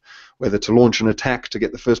safe, whether to launch an attack, to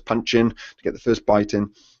get the first punch in, to get the first bite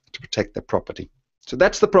in, to protect their property. So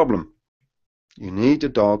that's the problem. You need a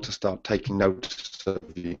dog to start taking notice of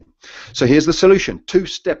you. So here's the solution. 2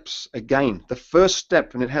 steps again. The first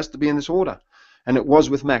step, and it has to be in this order, and it was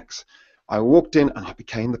with Max. I walked in and I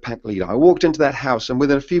became the pack leader. I walked into that house, and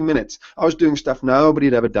within a few minutes I was doing stuff nobody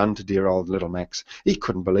had ever done to dear old little Max. He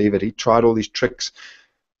couldn't believe it. He tried all these tricks,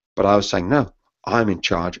 but I was saying, no, I'm in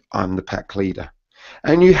charge. I'm the pack leader.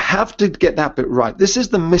 And you have to get that bit right. This is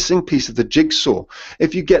the missing piece of the jigsaw.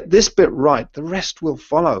 If you get this bit right, the rest will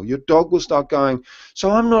follow. Your dog will start going, so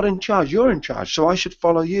I'm not in charge. You're in charge, so I should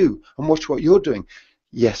follow you and watch what you're doing.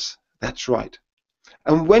 Yes, that's right.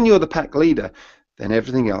 And when you're the pack leader, then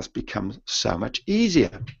everything else becomes so much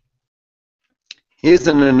easier. Here's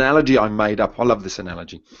an analogy I made up. I love this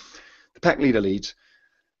analogy. The pack leader leads,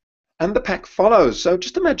 and the pack follows. So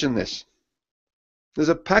just imagine this. There's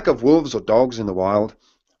a pack of wolves or dogs in the wild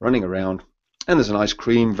running around, and there's an ice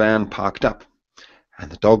cream van parked up.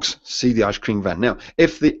 And the dogs see the ice cream van. Now,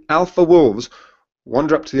 if the alpha wolves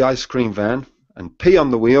wander up to the ice cream van and pee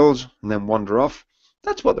on the wheels and then wander off,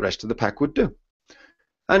 that's what the rest of the pack would do.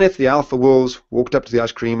 And if the alpha wolves walked up to the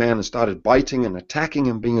ice cream van and started biting and attacking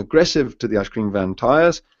and being aggressive to the ice cream van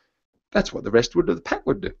tires, that's what the rest of the pack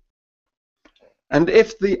would do. And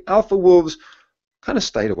if the alpha wolves kind of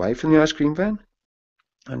stayed away from the ice cream van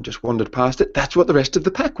and just wandered past it, that's what the rest of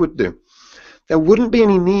the pack would do. There wouldn't be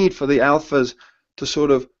any need for the alphas to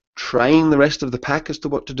sort of train the rest of the pack as to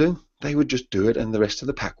what to do. They would just do it and the rest of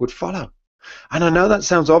the pack would follow. And I know that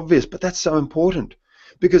sounds obvious, but that's so important.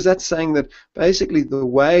 Because that's saying that basically the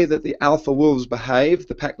way that the alpha wolves behave,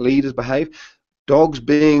 the pack leaders behave, dogs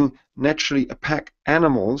being naturally a pack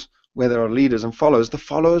animals where there are leaders and followers, the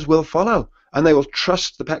followers will follow. And they will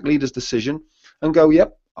trust the pack leader's decision and go,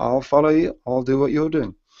 yep, I'll follow you, I'll do what you're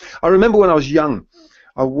doing. I remember when I was young,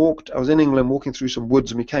 I was in England walking through some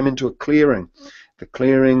woods, and we came into a clearing. The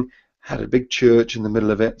clearing had a big church in the middle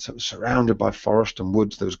of it, so it was surrounded by forest and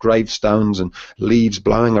woods. There was gravestones and leaves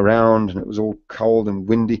blowing around, and it was all cold and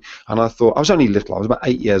windy. And I thought, I was only little, I was about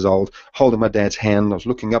 8 years old, holding my dad's hand. I was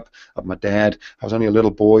looking up at my dad. I was only a little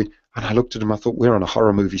boy, and I looked at him. I thought, we're on a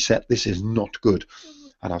horror movie set. This is not good.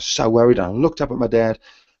 And I was so worried. And I looked up at my dad,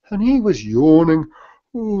 and he was yawning,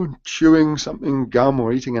 chewing something, gum,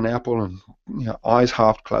 or eating an apple, and eyes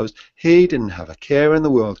half closed. He didn't have a care in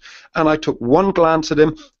the world. And I took one glance at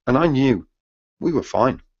him, and I knew we were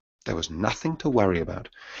fine. There was nothing to worry about.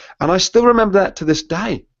 And I still remember that to this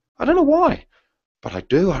day. I don't know why, but I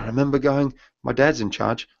do. I remember going, my dad's in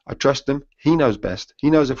charge. I trust him. He knows best.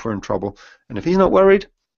 He knows if we're in trouble. And if he's not worried,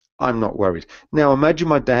 I'm not worried. Now, imagine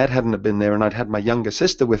my dad hadn't have been there and I'd had my younger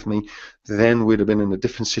sister with me, then we'd have been in a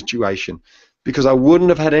different situation, because I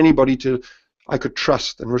wouldn't have had anybody I could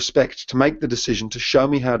trust and respect to make the decision to show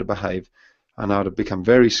me how to behave, and I'd have become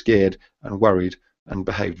very scared and worried and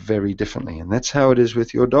behaved very differently. And that's how it is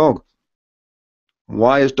with your dog.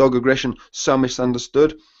 Why is dog aggression so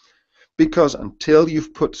misunderstood? Because until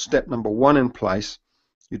you've put step number 1 in place,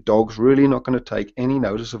 your dog's really not going to take any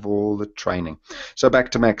notice of all the training. So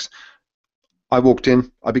back to Max. I walked in,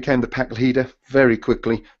 I became the pack leader very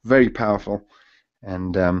quickly, very powerful,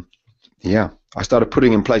 and I started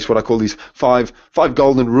putting in place what I call these five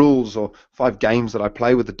golden rules, or 5 games that I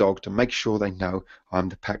play with the dog to make sure they know I'm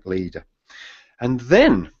the pack leader. And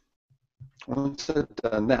then, once I'd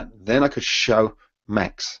done that, then I could show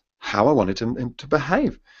Max how I wanted him to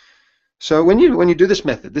behave. So when you do this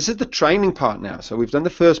method, this is the training part now. So we've done the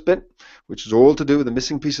first bit, which is all to do with the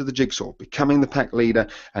missing piece of the jigsaw, becoming the pack leader,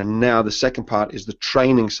 and now the second part is the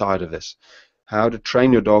training side of this. How to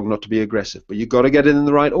train your dog not to be aggressive, but you've got to get it in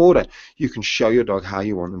the right order. You can show your dog how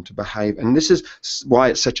you want them to behave, and this is why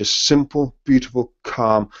it's such a simple, beautiful,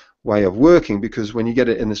 calm way of working, because when you get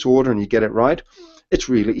it in this order and you get it right, it's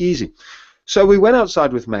really easy. So we went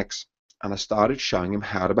outside with Max, and I started showing him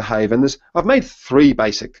how to behave, and I've made 3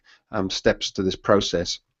 basic steps to this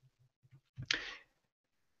process.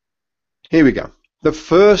 Here we go. The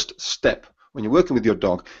first step when you're working with your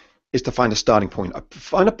dog is to find a starting point.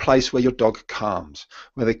 Find a place where your dog calms,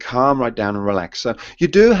 where they calm right down and relax. So you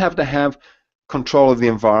do have to have control of the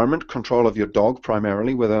environment, control of your dog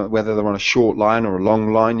primarily, whether they're on a short line or a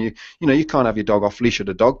long line. You can't have your dog off leash at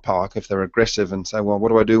a dog park if they're aggressive and say, well, what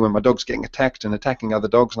do I do when my dog's getting attacked and attacking other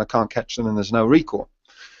dogs and I can't catch them and there's no recall?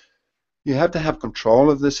 You have to have control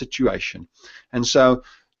of the situation. And so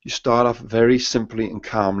you start off very simply and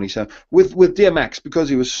calmly. So with dear Max, because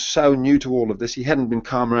he was so new to all of this, he hadn't been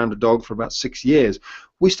calm around a dog for about 6 years.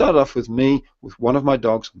 We started off with me, with one of my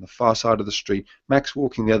dogs on the far side of the street, Max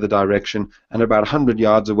walking the other direction, and about 100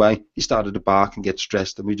 yards away, he started to bark and get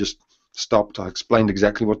stressed, and we just stopped. I explained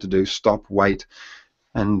exactly what to do, stop, wait,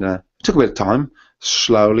 and it took a bit of time.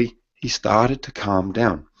 Slowly, he started to calm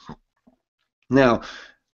down. Now,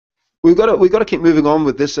 we've got to keep moving on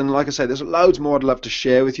with this, and like I say, there's loads more I'd love to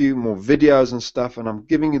share with you, more videos and stuff, and I'm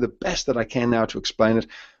giving you the best that I can now to explain it.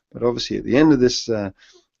 But obviously, at the end of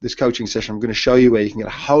this coaching session, I'm going to show you where you can get a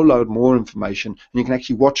whole load more information, and you can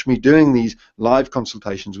actually watch me doing these live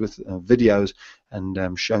consultations with videos,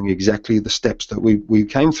 and showing you exactly the steps that we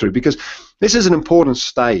came through, because this is an important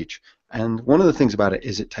stage. And one of the things about it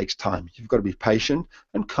is it takes time. You've got to be patient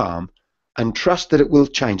and calm, and trust that it will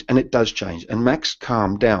change, and it does change. And Max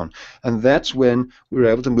calmed down, and that's when we were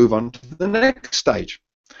able to move on to the next stage.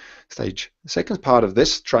 The second part of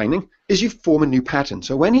this training is you form a new pattern.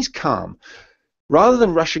 So when he's calm, rather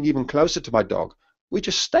than rushing even closer to my dog, we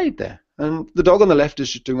just stayed there. And the dog on the left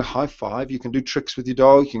is just doing a high five. You can do tricks with your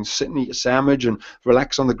dog. You can sit and eat a sandwich and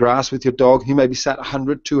relax on the grass with your dog. You may be sat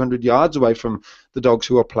 100, 200 yards away from the dogs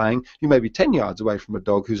who are playing. You may be 10 yards away from a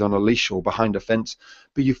dog who's on a leash or behind a fence.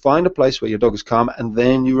 But you find a place where your dog is calm, and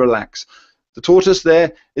then you relax. The tortoise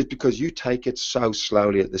there is because you take it so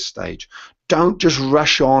slowly at this stage. Don't just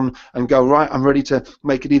rush on and go, right, I'm ready to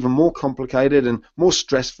make it even more complicated and more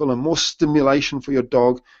stressful and more stimulation for your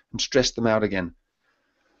dog and stress them out again.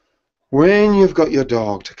 When you've got your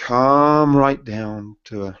dog to calm right down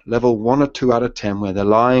to a level 1 or 2 out of 10 where they're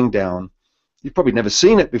lying down, you've probably never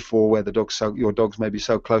seen it before where your dog's maybe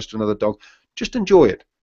so close to another dog. Just enjoy it.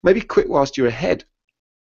 Maybe quit whilst you're ahead,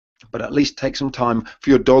 but at least take some time for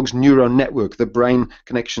your dog's neural network, the brain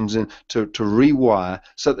connections, to rewire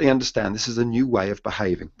so that they understand this is a new way of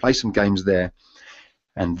behaving. Play some games there.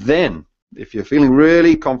 And then, if you're feeling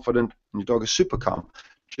really confident and your dog is super calm,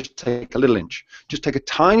 just take a little inch. Just take a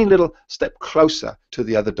tiny little step closer to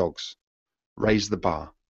the other dogs. Raise the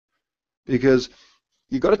bar. Because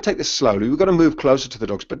you've got to take this slowly. We've got to move closer to the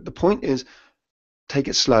dogs. But the point is, take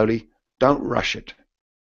it slowly. Don't rush it.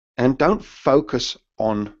 And don't focus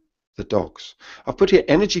on the dogs. I've put here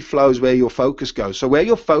energy flows where your focus goes. So where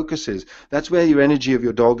your focus is, that's where your energy of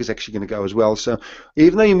your dog is actually going to go as well. So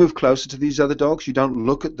even though you move closer to these other dogs, you don't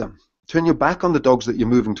look at them. Turn your back on the dogs that you're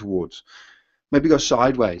moving towards. Maybe go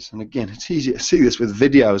sideways. And again, it's easy to see this with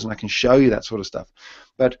videos, and I can show you that sort of stuff.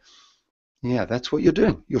 But Yeah, that's what you're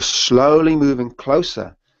doing. You're slowly moving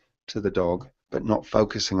closer to the dog, but not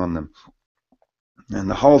focusing on them. And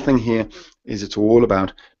the whole thing here is it's all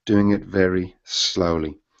about doing it very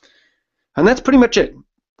slowly. And that's pretty much it.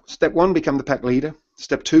 Step one, become the pack leader.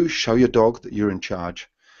 Step two, show your dog that you're in charge.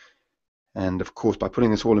 And of course, by putting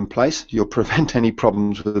this all in place, you'll prevent any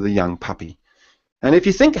problems with a young puppy. And if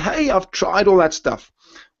you think, hey, I've tried all that stuff,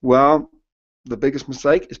 well, the biggest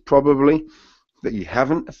mistake is probably that you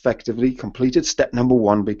haven't effectively completed step number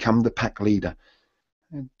one, become the pack leader.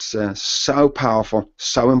 It's so powerful,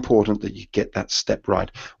 so important that you get that step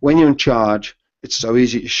right. When you're in charge, it's so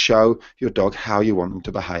easy to show your dog how you want them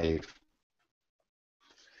to behave.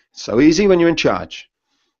 It's so easy when you're in charge.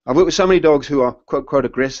 I've worked with so many dogs who are quote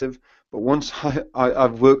aggressive, but once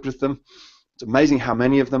I've worked with them, it's amazing how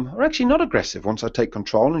many of them are actually not aggressive. Once I take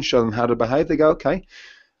control and show them how to behave, they go, okay.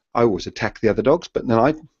 I always attack the other dogs, but then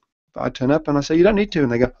I turn up and I say, you don't need to,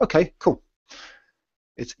 and they go, okay, cool.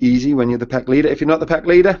 It's easy when you're the pack leader. If you're not the pack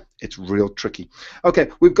leader, it's real tricky. Okay,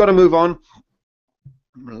 we've got to move on.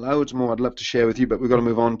 Loads more I'd love to share with you, but we've got to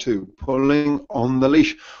move on to pulling on the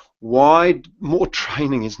leash. Why more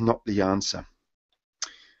training is not the answer.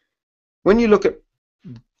 When you look at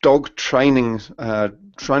dog training,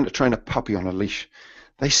 trying to train a puppy on a leash,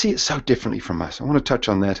 they see it so differently from us. I want to touch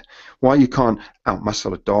on that. Why you can't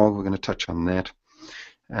outmuscle a dog, we're going to touch on that.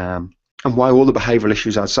 And why all the behavioral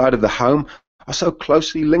issues outside of the home are so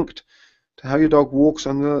closely linked to how your dog walks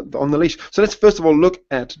on the leash. So let's first of all look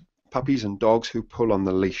at puppies and dogs who pull on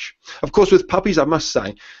the leash. Of course, with puppies, I must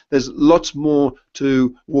say, there's lots more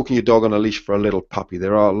to walking your dog on a leash for a little puppy.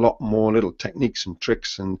 There are a lot more little techniques and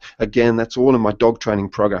tricks, and again, that's all in my dog training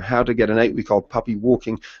program, how to get an 8-week-old puppy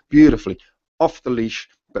walking beautifully off the leash,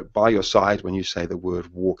 but by your side when you say the word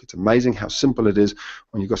walk. It's amazing how simple it is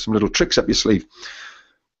when you've got some little tricks up your sleeve.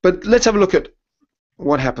 But let's have a look at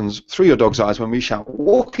what happens through your dog's eyes when we shout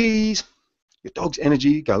walkies. Your dog's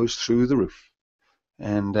energy goes through the roof.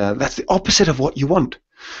 And that's the opposite of what you want.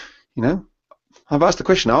 You know, I've asked the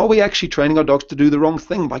question, are we actually training our dogs to do the wrong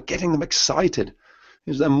thing by getting them excited?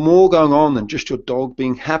 Is there more going on than just your dog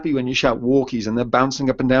being happy when you shout walkies and they're bouncing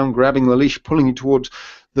up and down, grabbing the leash, pulling you towards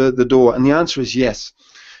the door? And the answer is yes.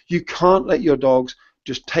 You can't let your dogs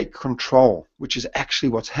just take control, which is actually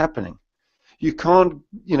what's happening. You can't,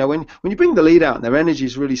 you know, when you bring the lead out and their energy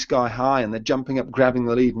is really sky high and they're jumping up, grabbing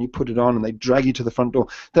the lead, and you put it on and they drag you to the front door,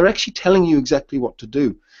 they're actually telling you exactly what to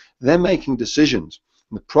do. They're making decisions.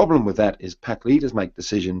 And the problem with that is pack leaders make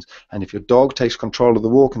decisions, and if your dog takes control of the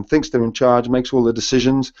walk and thinks they're in charge, makes all the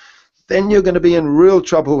decisions, then you're going to be in real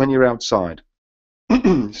trouble when you're outside.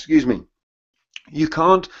 Excuse me. You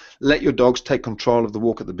can't let your dogs take control of the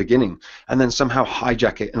walk at the beginning and then somehow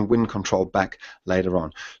hijack it and win control back later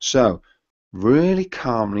on. So really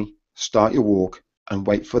calmly start your walk and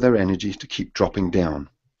wait for their energy to keep dropping down.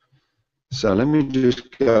 So let me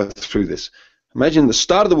just go through this. Imagine the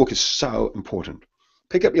start of the walk is so important.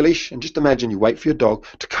 Pick up your leash and just imagine you wait for your dog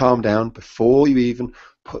to calm down before you even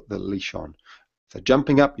put the leash on. If they're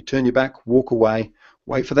jumping up, you turn your back, walk away,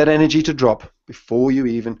 wait for that energy to drop before you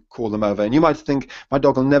even call them over. And you might think, my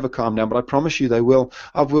dog will never calm down, but I promise you they will.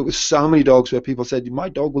 I've worked with so many dogs where people said, my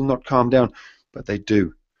dog will not calm down, but they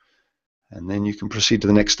do. And then you can proceed to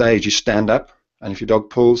the next stage. You stand up, and if your dog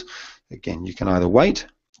pulls, again, you can either wait.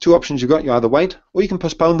 Two options you've got. You either wait, or you can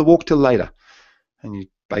postpone the walk till later. And you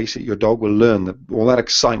basically, your dog will learn that all that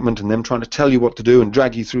excitement and them trying to tell you what to do and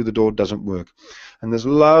drag you through the door doesn't work. And there's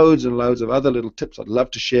loads and loads of other little tips I'd love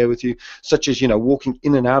to share with you, such as, you know, walking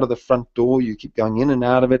in and out of the front door. You keep going in and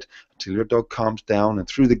out of it until your dog calms down, and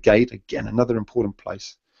through the gate, again, another important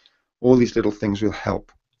place. All these little things will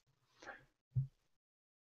help.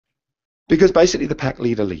 Because basically the pack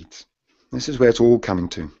leader leads. This is where it's all coming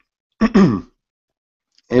to.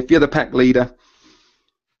 If you're the pack leader,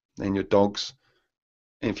 then your dogs,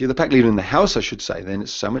 if you're the pack leader in the house, I should say, then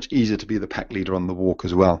it's so much easier to be the pack leader on the walk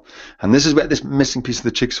as well. And this is where this missing piece of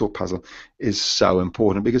the jigsaw puzzle is so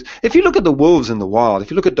important. Because if you look at the wolves in the wild,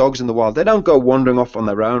 if you look at dogs in the wild, they don't go wandering off on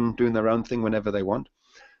their own, doing their own thing whenever they want.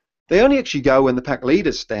 They only actually go when the pack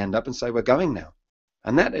leaders stand up and say, we're going now.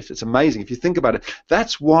 And that, if it's amazing, if you think about it,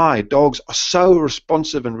 that's why dogs are so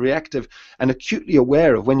responsive and reactive and acutely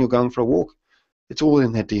aware of when you're going for a walk. It's all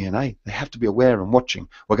in their DNA. They have to be aware and watching.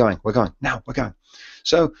 We're going, now we're going.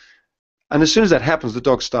 So, and as soon as that happens, the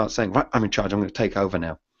dogs start saying, right, I'm in charge, I'm going to take over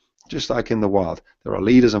now. Just like in the wild, there are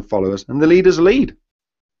leaders and followers, and the leaders lead.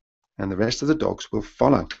 And the rest of the dogs will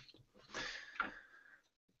follow.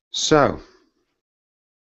 So,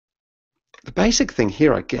 the basic thing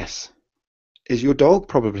here, I guess, is your dog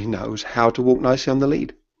probably knows how to walk nicely on the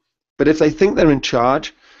lead. But if they think they're in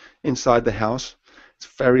charge inside the house,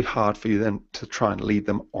 it's very hard for you then to try and lead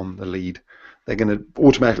them on the lead. They're going to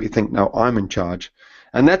automatically think, no, I'm in charge.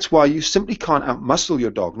 And that's why you simply can't outmuscle your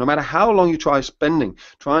dog, no matter how long you try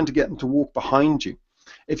trying to get them to walk behind you.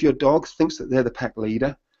 If your dog thinks that they're the pack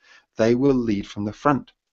leader, they will lead from the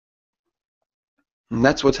front. And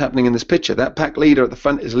that's what's happening in this picture. That pack leader at the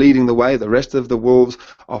front is leading the way. The rest of the wolves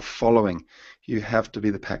are following. You have to be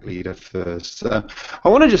the pack leader first. I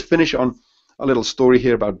want to just finish on a little story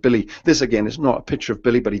here about Billy. This, again, is not a picture of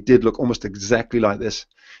Billy, but he did look almost exactly like this.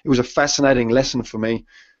 It was a fascinating lesson for me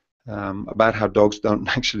about how dogs don't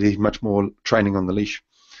actually need much more training on the leash.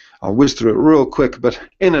 I'll whiz through it real quick, but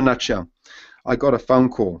in a nutshell, I got a phone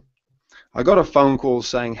call. I got a phone call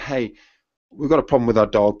saying, hey, we've got a problem with our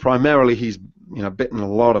dog. Primarily, he's bitten a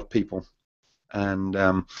lot of people, and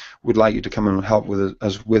we'd like you to come and help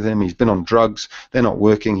us with him. He's been on drugs. They're not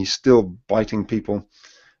working. He's still biting people.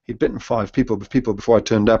 He'd bitten 5 people before I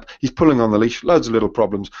turned up. He's pulling on the leash. Loads of little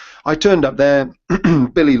problems. I turned up there.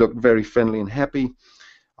 Billy looked very friendly and happy.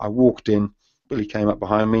 I walked in. Billy came up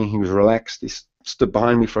behind me. He was relaxed. He stood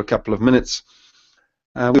behind me for a couple of minutes.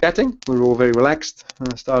 We were chatting. We were all very relaxed.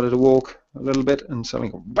 I started to walk a little bit, and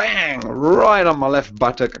suddenly, bang, right on my left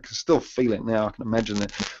buttock. I can still feel it now. I can imagine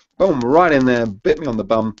it. Boom, right in there, bit me on the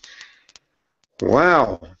bum.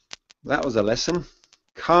 Wow, that was a lesson.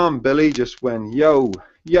 Calm Billy just went, yo,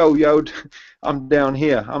 I'm down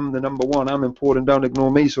here. I'm the number one. I'm important. Don't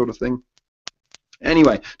ignore me, sort of thing.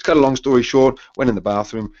 Anyway, to cut a long story short, went in the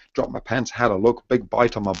bathroom, dropped my pants, had a look, big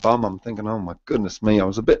bite on my bum. I'm thinking, oh my goodness me, I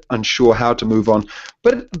was a bit unsure how to move on.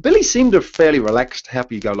 But Billy seemed a fairly relaxed,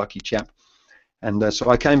 happy-go-lucky chap. And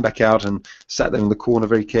so I came back out and sat there in the corner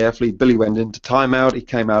very carefully. Billy went into timeout. He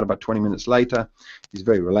came out about 20 minutes later. He's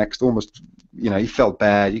very relaxed, almost, he felt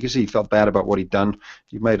bad. You can see he felt bad about what he'd done.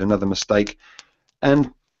 He made another mistake.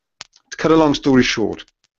 And to cut a long story short,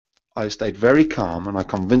 I stayed very calm and I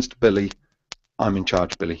convinced Billy, I'm in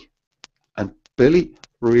charge, Billy. And Billy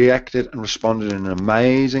reacted and responded in an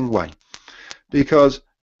amazing way. Because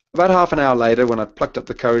about half an hour later, when I plucked up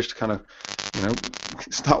the courage to kind of,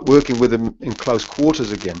 start working with him in close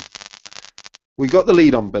quarters again, we got the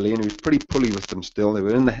lead on Billy, and he was pretty pully with them still. They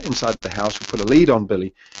were inside the house. We put a lead on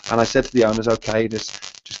Billy, and I said to the owners, okay,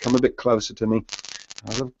 just come a bit closer to me.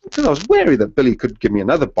 Because I was wary that Billy could give me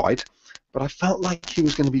another bite, but I felt like he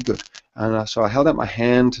was going to be good. And so I held out my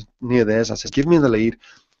hand near theirs. I said, give me the lead.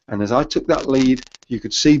 And as I took that lead, you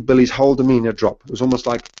could see Billy's whole demeanor drop. It was almost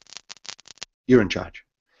like, you're in charge.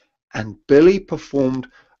 And Billy performed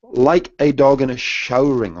like a dog in a show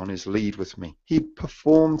ring on his lead with me. He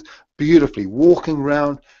performed beautifully, walking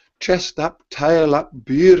around, chest up, tail up,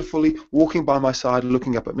 beautifully, walking by my side,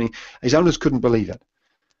 looking up at me. His owners couldn't believe it.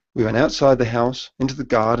 We went outside the house, into the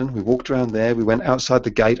garden. We walked around there. We went outside the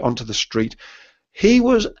gate onto the street. He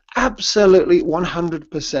was absolutely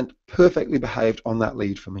 100% perfectly behaved on that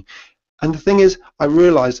lead for me. And the thing is, I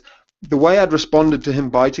realized the way I'd responded to him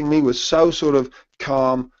biting me was so sort of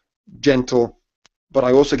calm, gentle, but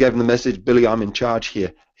I also gave him the message, Billy, I'm in charge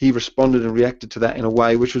here. He responded and reacted to that in a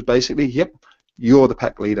way which was basically, yep, you're the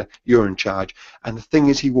pack leader, you're in charge. And the thing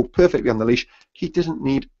is, he walked perfectly on the leash. He didn't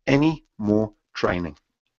need any more training.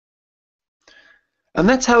 And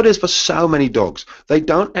that's how it is for so many dogs. They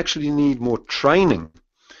don't actually need more training.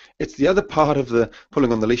 It's the other part of the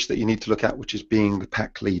pulling on the leash that you need to look at, which is being the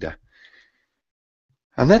pack leader.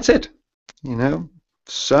 And that's it.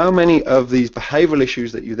 So many of these behavioral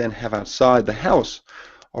issues that you then have outside the house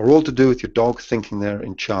are all to do with your dog thinking they're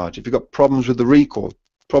in charge. If you've got problems with the recall,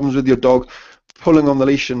 problems with your dog pulling on the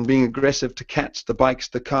leash and being aggressive to cats, to bikes,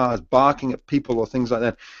 to cars, barking at people or things like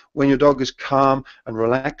that, when your dog is calm and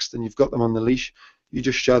relaxed and you've got them on the leash, you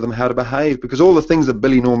just show them how to behave. Because all the things that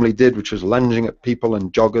Billy normally did, which was lunging at people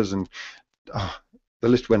and joggers and the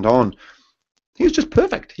list went on, he was just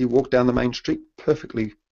perfect. He walked down the main street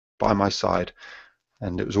perfectly by my side.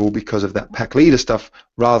 And it was all because of that pack leader stuff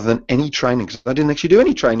rather than any training. Because I didn't actually do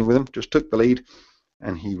any training with him, just took the lead,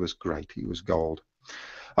 and he was great. He was gold.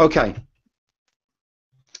 Okay.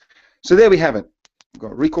 So there we have it. We've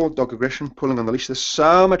got recall, dog aggression, pulling on the leash. There's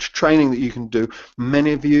so much training that you can do.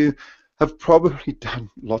 Many of you have probably done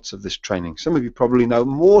lots of this training. Some of you probably know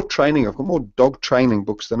more training. I've got more dog training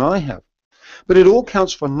books than I have. But it all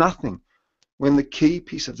counts for nothing when the key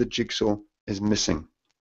piece of the jigsaw is missing.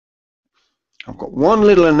 I've got one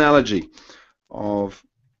little analogy of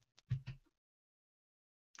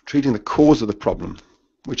treating the cause of the problem,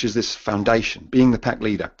 which is this foundation, being the pack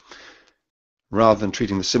leader, rather than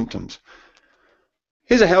treating the symptoms.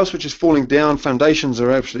 Here's a house which is falling down, foundations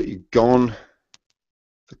are absolutely gone.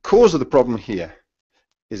 The cause of the problem here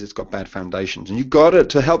is it's got bad foundations, and you've got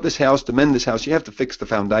to help this house, to mend this house, you have to fix the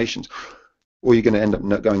foundations. or you're going to end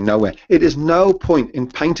up going nowhere. It is no point in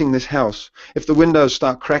painting this house if the windows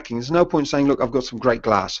start cracking. There's no point saying, look, I've got some great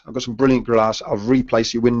glass, I've got some brilliant glass, I'll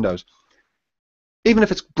replace your windows. Even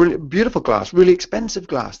if it's brilliant, beautiful glass, really expensive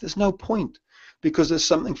glass, there's no point, because there's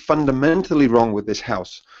something fundamentally wrong with this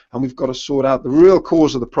house, and we've got to sort out the real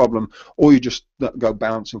cause of the problem, or you just go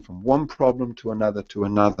bouncing from one problem to another to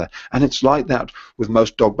another. And it's like that with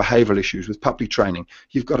most dog behavioral issues, with puppy training.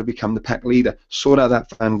 You've got to become the pack leader, sort out that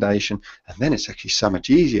foundation, and then it's actually so much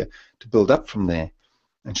easier to build up from there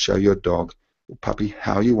and show your dog or puppy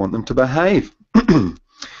how you want them to behave.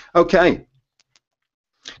 Okay,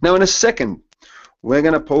 now in a second we're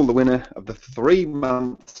going to pull the winner of the 3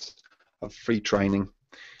 months of free training.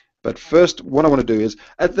 But first, what I want to do is,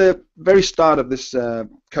 at the very start of this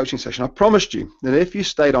coaching session, I promised you that if you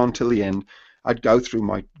stayed on till the end, I'd go through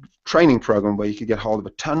my training program where you could get hold of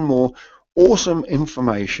a ton more awesome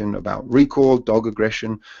information about recall, dog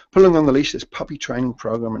aggression, pulling on the leash, this puppy training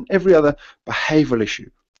program, and every other behavioral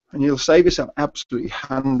issue. And you'll save yourself absolutely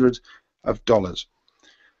hundreds of dollars.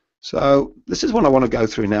 So this is what I want to go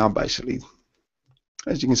through now, basically.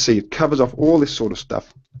 As you can see, it covers off all this sort of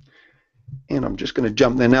stuff. And I'm just going to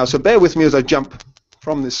jump there now. So bear with me as I jump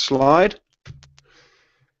from this slide.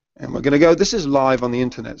 And we're going to go, this is live on the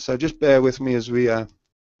internet, so just bear with me as we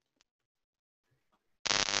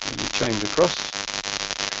change across.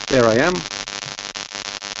 There I am.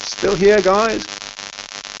 Still here, guys.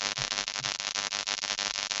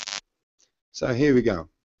 So here we go.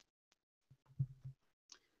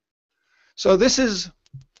 So this is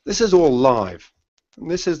all live. And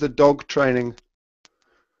this is the dog training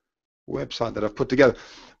website that I've put together.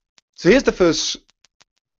 So here's the first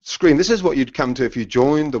screen. This is what you'd come to if you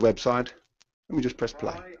joined the website. Let me just press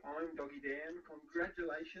play. Hi, I'm Doggy Dan.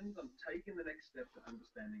 Congratulations on taking the next step to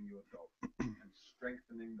understanding your dog and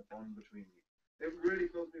strengthening the bond between you. It really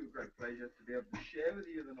fills me with great pleasure to be able to share with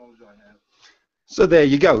you the knowledge I have. So there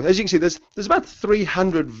you go. As you can see, there's about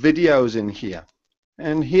 300 videos in here.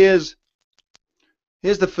 And here's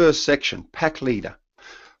the first section, Pack Leader.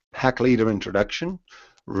 Pack Leader introduction.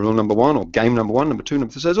 Rule number 1 or game number 1, number 2,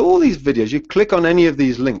 number 3. So there's all these videos. You click on any of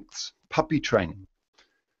these links, puppy training.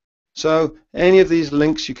 So any of these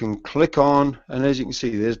links you can click on, and as you can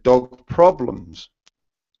see, there's dog problems.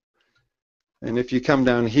 And if you come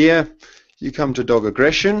down here, you come to dog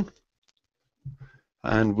aggression.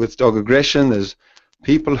 And with dog aggression, there's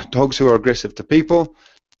dogs who are aggressive to people,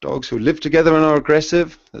 dogs who live together and are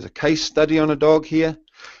aggressive. There's a case study on a dog here.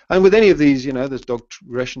 And with any of these, you know, there's dog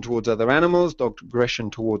aggression towards other animals, dog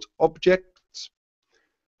aggression towards objects.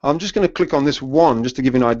 I'm just going to click on this one just to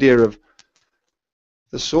give you an idea of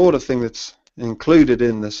the sort of thing that's included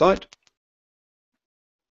in the site.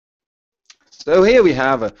 So here we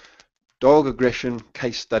have a dog aggression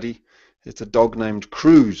case study. It's a dog named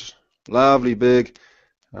Cruz, lovely big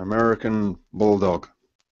American bulldog.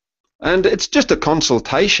 And it's just a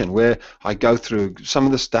consultation where I go through some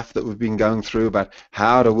of the stuff that we've been going through about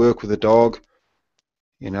how to work with a dog,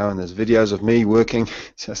 you know, and there's videos of me working.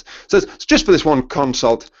 So it's just for this one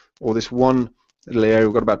consult or this one little area.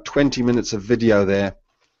 We've got about 20 minutes of video there.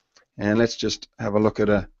 And let's just have a look at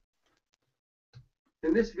a...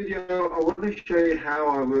 In this video, I want to show you how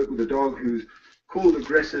I work with a dog who's called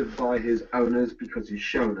aggressive by his owners because he's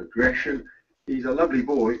shown aggression. He's a lovely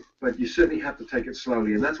boy, but you certainly have to take it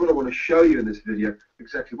slowly, and that's what I want to show you in this video,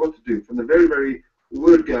 exactly what to do from the very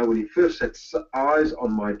word go when he first sets eyes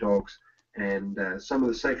on my dogs, and some of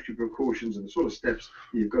the safety precautions and the sort of steps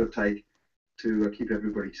you've got to take to keep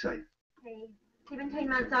everybody safe. He's 17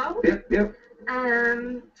 months old. Yep.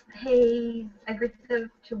 He's aggressive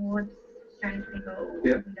towards strange people.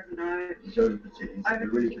 Yep. He doesn't know. So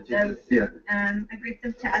he's really particular. Yeah.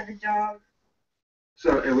 Aggressive to other dogs.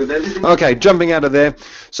 So, and with everything... Okay, jumping out of there.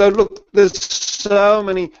 So look, there's so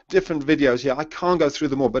many different videos here. I can't go through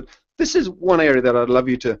them all, but this is one area that I'd love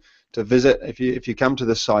you to visit if you come to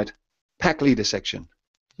this site, Pack Leader section.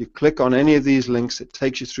 You click on any of these links, it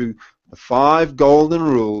takes you through the 5 golden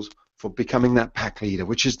rules for becoming that pack leader,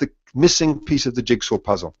 which is the missing piece of the jigsaw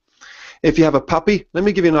puzzle. If you have a puppy, let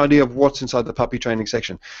me give you an idea of what's inside the puppy training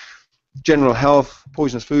section. General health,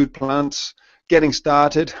 poisonous food, plants, getting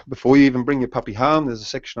started before you even bring your puppy home. There's a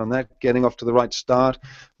section on that, getting off to the right start,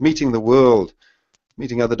 meeting the world,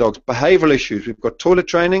 meeting other dogs, behavioral issues. We've got toilet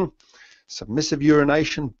training, submissive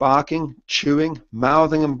urination, barking, chewing,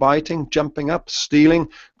 mouthing and biting, jumping up, stealing,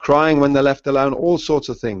 crying when they're left alone, all sorts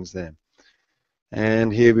of things there.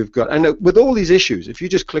 And here we've got, and with all these issues, if you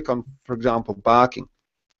just click on, for example, barking,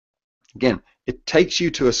 again, it takes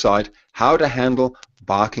you to a site, how to handle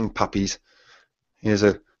barking puppies. Here's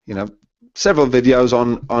several videos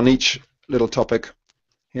on each little topic.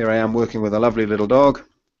 Here I am working with a lovely little dog.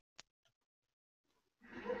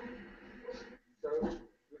 So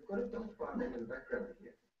we've got a dog barking in the background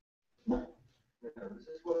here. Now, this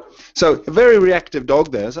is what So a very reactive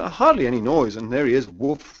dog there. So hardly any noise, and there he is,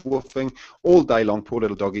 woof, woofing all day long, poor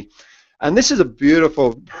little doggy. And this is a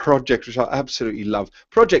beautiful project which I absolutely love.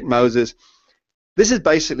 Project Moses. This is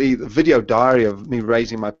basically the video diary of me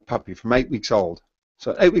raising my puppy from 8 weeks old.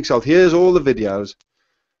 So at 8 weeks old, here's all the videos.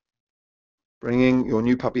 Bringing your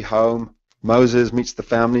new puppy home. Moses meets the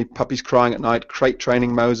family. Puppy's crying at night. Crate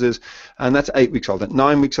training Moses. And that's 8 weeks old. At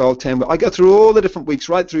 9 weeks old, 10. I go through all the different weeks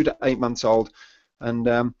right through to 8 months old.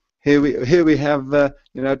 And here we have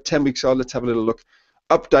 10 weeks old. Let's have a little look.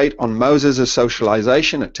 Update on Moses'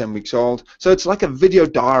 socialization at 10 weeks old. So it's like a video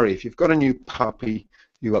diary. If you've got a new puppy,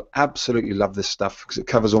 you will absolutely love this stuff because it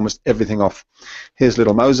covers almost everything off. Here's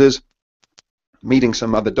little Moses meeting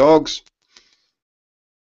some other dogs.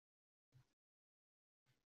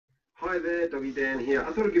 Hi there, Doggy Dan here.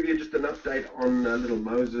 I thought I'd give you just an update on little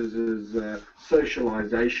Moses'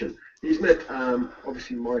 socialization. He's met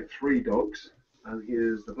obviously my 3 dogs. And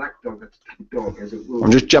here's the black dog. That's a dog, as it will.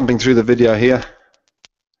 I'm just jumping through the video here.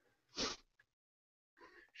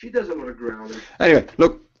 She does a lot of growling. Anyway,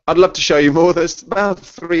 look, I'd love to show you more. There's about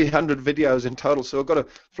 300 videos in total, so I've got to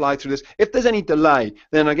fly through this. If there's any delay,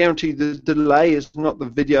 then I guarantee you the delay is not the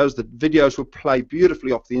videos. The videos will play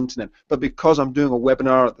beautifully off the internet, but because I'm doing a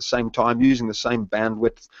webinar at the same time, using the same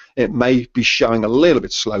bandwidth, it may be showing a little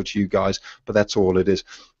bit slow to you guys, but that's all it is.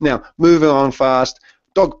 Now, moving on fast,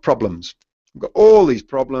 dog problems. We've got all these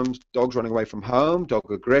problems, dogs running away from home,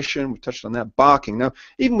 dog aggression, we've touched on that, barking. Now,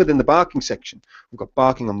 even within the barking section, we've got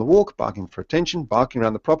barking on the walk, barking for attention, barking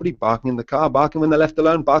around the property, barking in the car, barking when they're left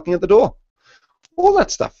alone, barking at the door. All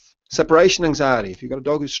that stuff. Separation anxiety, if you've got a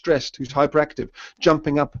dog who's stressed, who's hyperactive,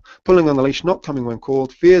 jumping up, pulling on the leash, not coming when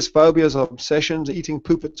called, fears, phobias, obsessions, eating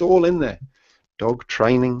poop, it's all in there. Dog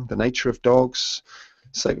training, the nature of dogs,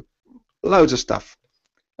 so loads of stuff.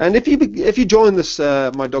 And if you join this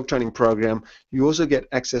my dog training program, you also get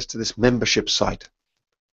access to this membership site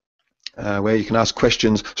where you can ask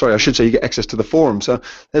questions. Sorry, I should say you get access to the forum. So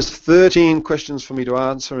there's 13 questions for me to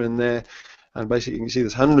answer in there, and basically you can see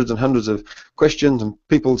there's hundreds and hundreds of questions and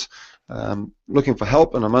people's looking for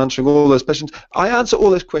help, and I'm answering all those questions. I answer all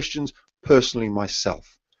those questions personally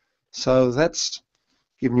myself. So that's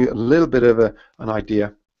giving you a little bit of an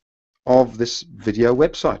idea of this video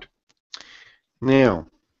website. Now,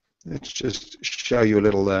 let's just show you a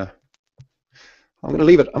little there. I'm going to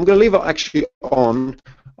leave it actually on.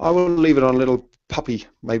 I will leave it on a little puppy,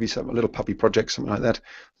 maybe a little puppy project, something like that.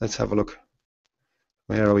 Let's have a look.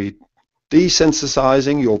 Where are we?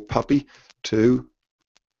 Desensitizing your puppy to,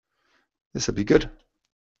 this would be good.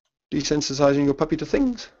 Desensitizing your puppy to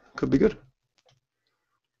things could be good.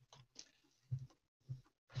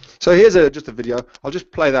 So here's just a video. I'll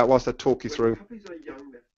just play that whilst I talk you through. When puppies are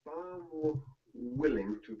young, they're far more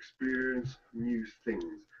willing to experience new things.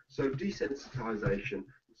 So desensitization,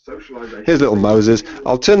 socialization. Here's little Moses.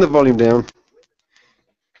 I'll turn the volume down.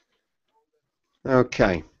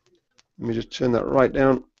 Okay. Let me just turn that right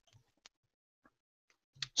down.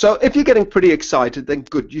 So if you're getting pretty excited, then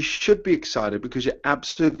good. You should be excited because you're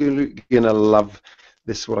absolutely going to love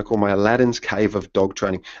this, what I call my Aladdin's Cave of dog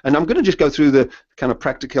training. And I'm going to just go through the kind of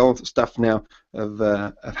practical stuff now of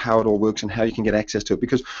how it all works and how you can get access to it.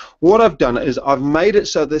 Because what I've done is I've made it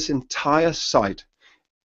so this entire site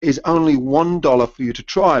is only $1 for you to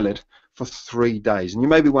trial it for 3 days. And you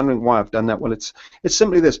may be wondering why I've done that. Well, it's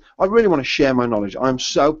simply this. I really want to share my knowledge. I'm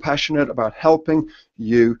so passionate about helping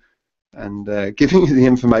you and giving you the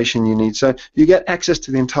information you need. So you get access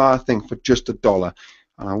to the entire thing for just $1.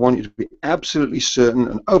 And I want you to be absolutely certain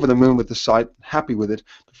and over the moon with the site, happy with it,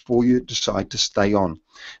 before you decide to stay on.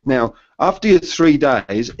 Now, after your 3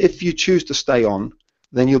 days, if you choose to stay on,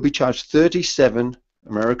 then you'll be charged 37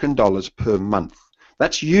 American dollars per month.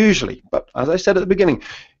 That's usually, but as I said at the beginning,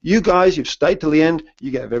 you guys, you've stayed till the end,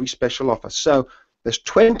 you get a very special offer. So there's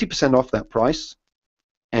 20% off that price,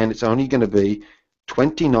 and it's only going to be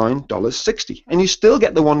 $29.60. And you still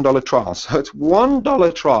get the $1 trial. So it's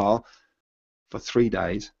 $1 trial for 3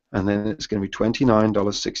 days, and then it's going to be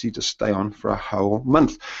 $29.60 to stay on for a whole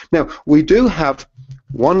month. Now, we do have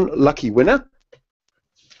one lucky winner.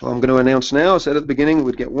 Well, I'm going to announce now. I said at the beginning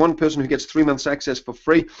we'd get one person who gets 3 months access for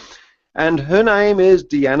free, and her name is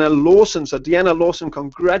Deanna Lawson. So Deanna Lawson,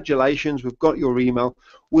 congratulations, we've got your email.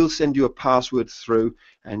 We'll send you a password through,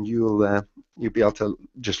 and you'll be able to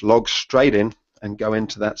just log straight in and go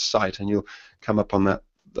into that site, and you'll come up on that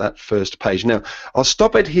first page. Now, I'll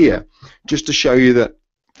stop it here just to show you that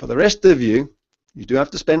for the rest of you, you do have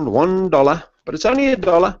to spend $1, but it's only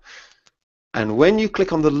 $1. And when you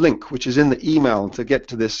click on the link, which is in the email to get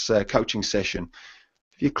to this coaching session,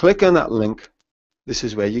 if you click on that link, this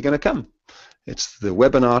is where you're going to come. It's the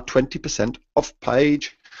webinar 20% off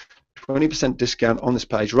page, 20% discount on this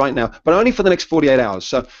page right now, but only for the next 48 hours.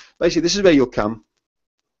 So basically, this is where you'll come.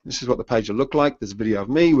 This is what the page will look like. There's a video of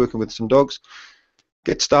me working with some dogs.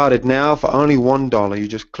 Get started now for only $1. You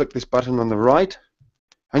just click this button on the right,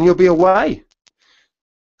 and you'll be away.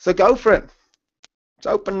 So go for it. It's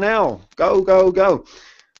open now. Go, go, go.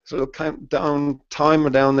 So it'll count down, timer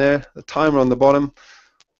down there, the timer on the bottom.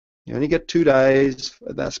 You only get 2 days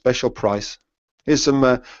at that special price. Here's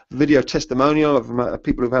some video testimonial of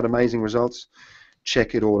people who've had amazing results.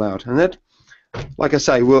 Check it all out. And that, like I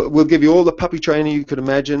say, we'll give you all the puppy training you could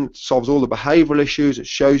imagine. It solves all the behavioral issues. It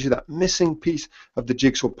shows you that missing piece of the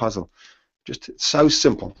jigsaw puzzle. Just so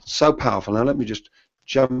simple, so powerful. Now let me just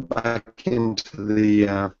jump back into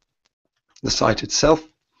the site itself.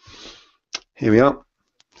 Here we are.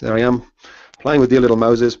 There I am, playing with dear little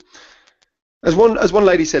Moses. As one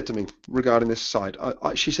lady said to me regarding this site,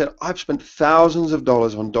 she said, I've spent thousands of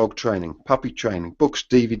dollars on dog training, puppy training, books,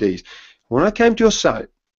 DVDs. When I came to your site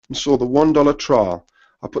and saw the $1 trial,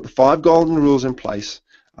 I put the 5 golden rules in place,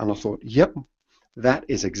 and I thought, yep, that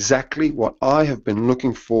is exactly what I have been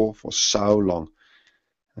looking for so long.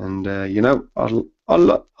 And you know,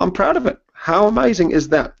 I'm proud of it. How amazing is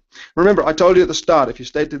that? Remember, I told you at the start, if you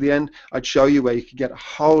stayed to the end, I'd show you where you could get a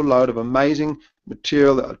whole load of amazing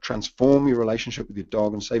material that will transform your relationship with your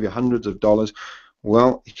dog and save you hundreds of dollars.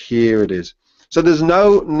 Well, here it is. So there's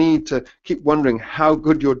no need to keep wondering how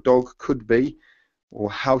good your dog could be, or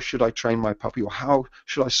how should I train my puppy, or how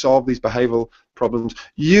should I solve these behavioral problems.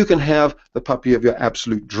 You can have the puppy of your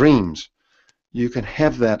absolute dreams. You can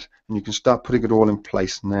have that, and you can start putting it all in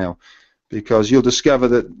place now, because you'll discover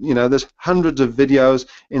that, you know, there's hundreds of videos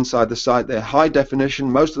inside the site. They're high definition.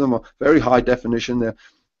 Most of them are very high definition.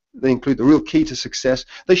 They include the real key to success.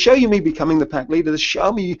 They show you me becoming the pack leader. They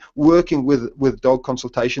show me working with dog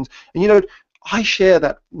consultations. And, you know, I share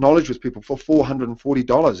that knowledge with people for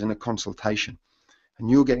 $440 in a consultation. And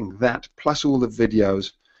you're getting that, plus all the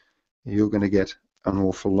videos. You're going to get an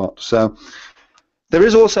awful lot. So there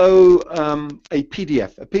is also a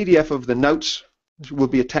PDF of the notes, which will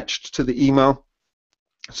be attached to the email.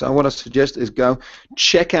 So what I suggest is go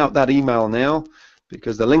check out that email now,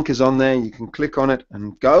 because the link is on there. You can click on it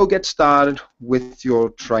and go get started with your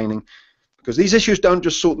training, because these issues don't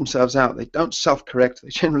just sort themselves out. They don't self-correct. They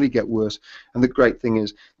generally get worse. And the great thing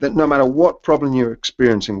is that no matter what problem you're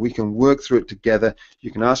experiencing, we can work through it together.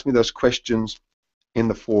 You can ask me those questions in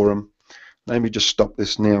the forum. Let me just stop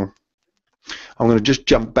this now. I'm going to just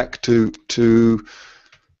jump back to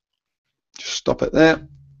just stop it there.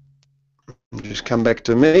 And just come back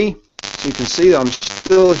to me. So you can see that I'm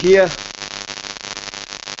still here.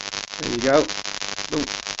 There you go. Boom.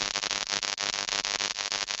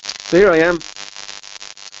 So here I am,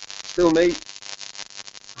 still me.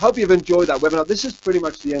 Hope you've enjoyed that webinar. This is pretty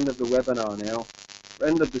much the end of the webinar now,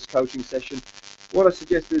 end of this coaching session. What I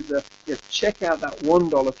suggest is check out that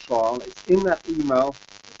 $1 trial. It's in that email.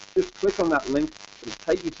 Just click on that link. It'll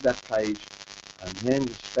take you to that page, and then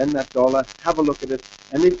you spend that dollar, have a look at it,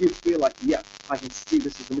 and if you feel like, yeah, I can see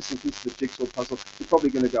this is the missing piece of the jigsaw puzzle, you're probably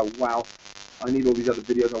going to go, wow, I need all these other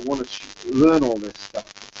videos. I want to learn all this stuff.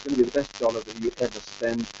 It's going to be the best dollar that you ever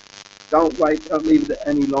spend. Don't wait. Don't leave it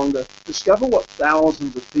any longer. Discover what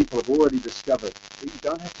thousands of people have already discovered. That you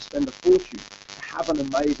don't have to spend a fortune to have an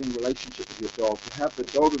amazing relationship with your dog, to have the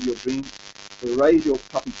dog of your dreams, to raise your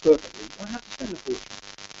puppy perfectly. You don't have to spend a fortune.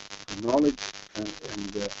 The knowledge and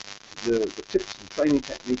the tips and training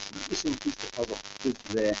techniques and the missing piece of the puzzle is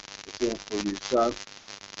there. It's all for you. So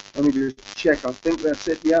let me just check. I think that's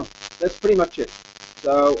it. Yeah, that's pretty much it.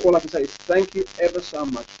 So all I can say is thank you ever so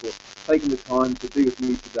much for taking the time to be with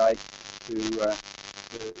me today,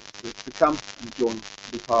 to come and join,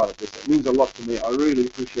 to be part of this. It means a lot to me. I really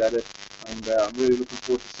appreciate it, and I'm really looking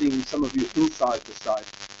forward to seeing some of you inside the site.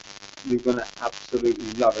 You're going to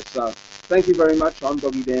absolutely love it. So thank you very much. I'm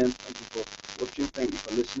Doggy Dan. Thank you for watching. Thank you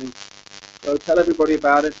for listening. So tell everybody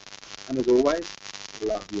about it, and as always,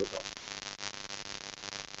 love your dog.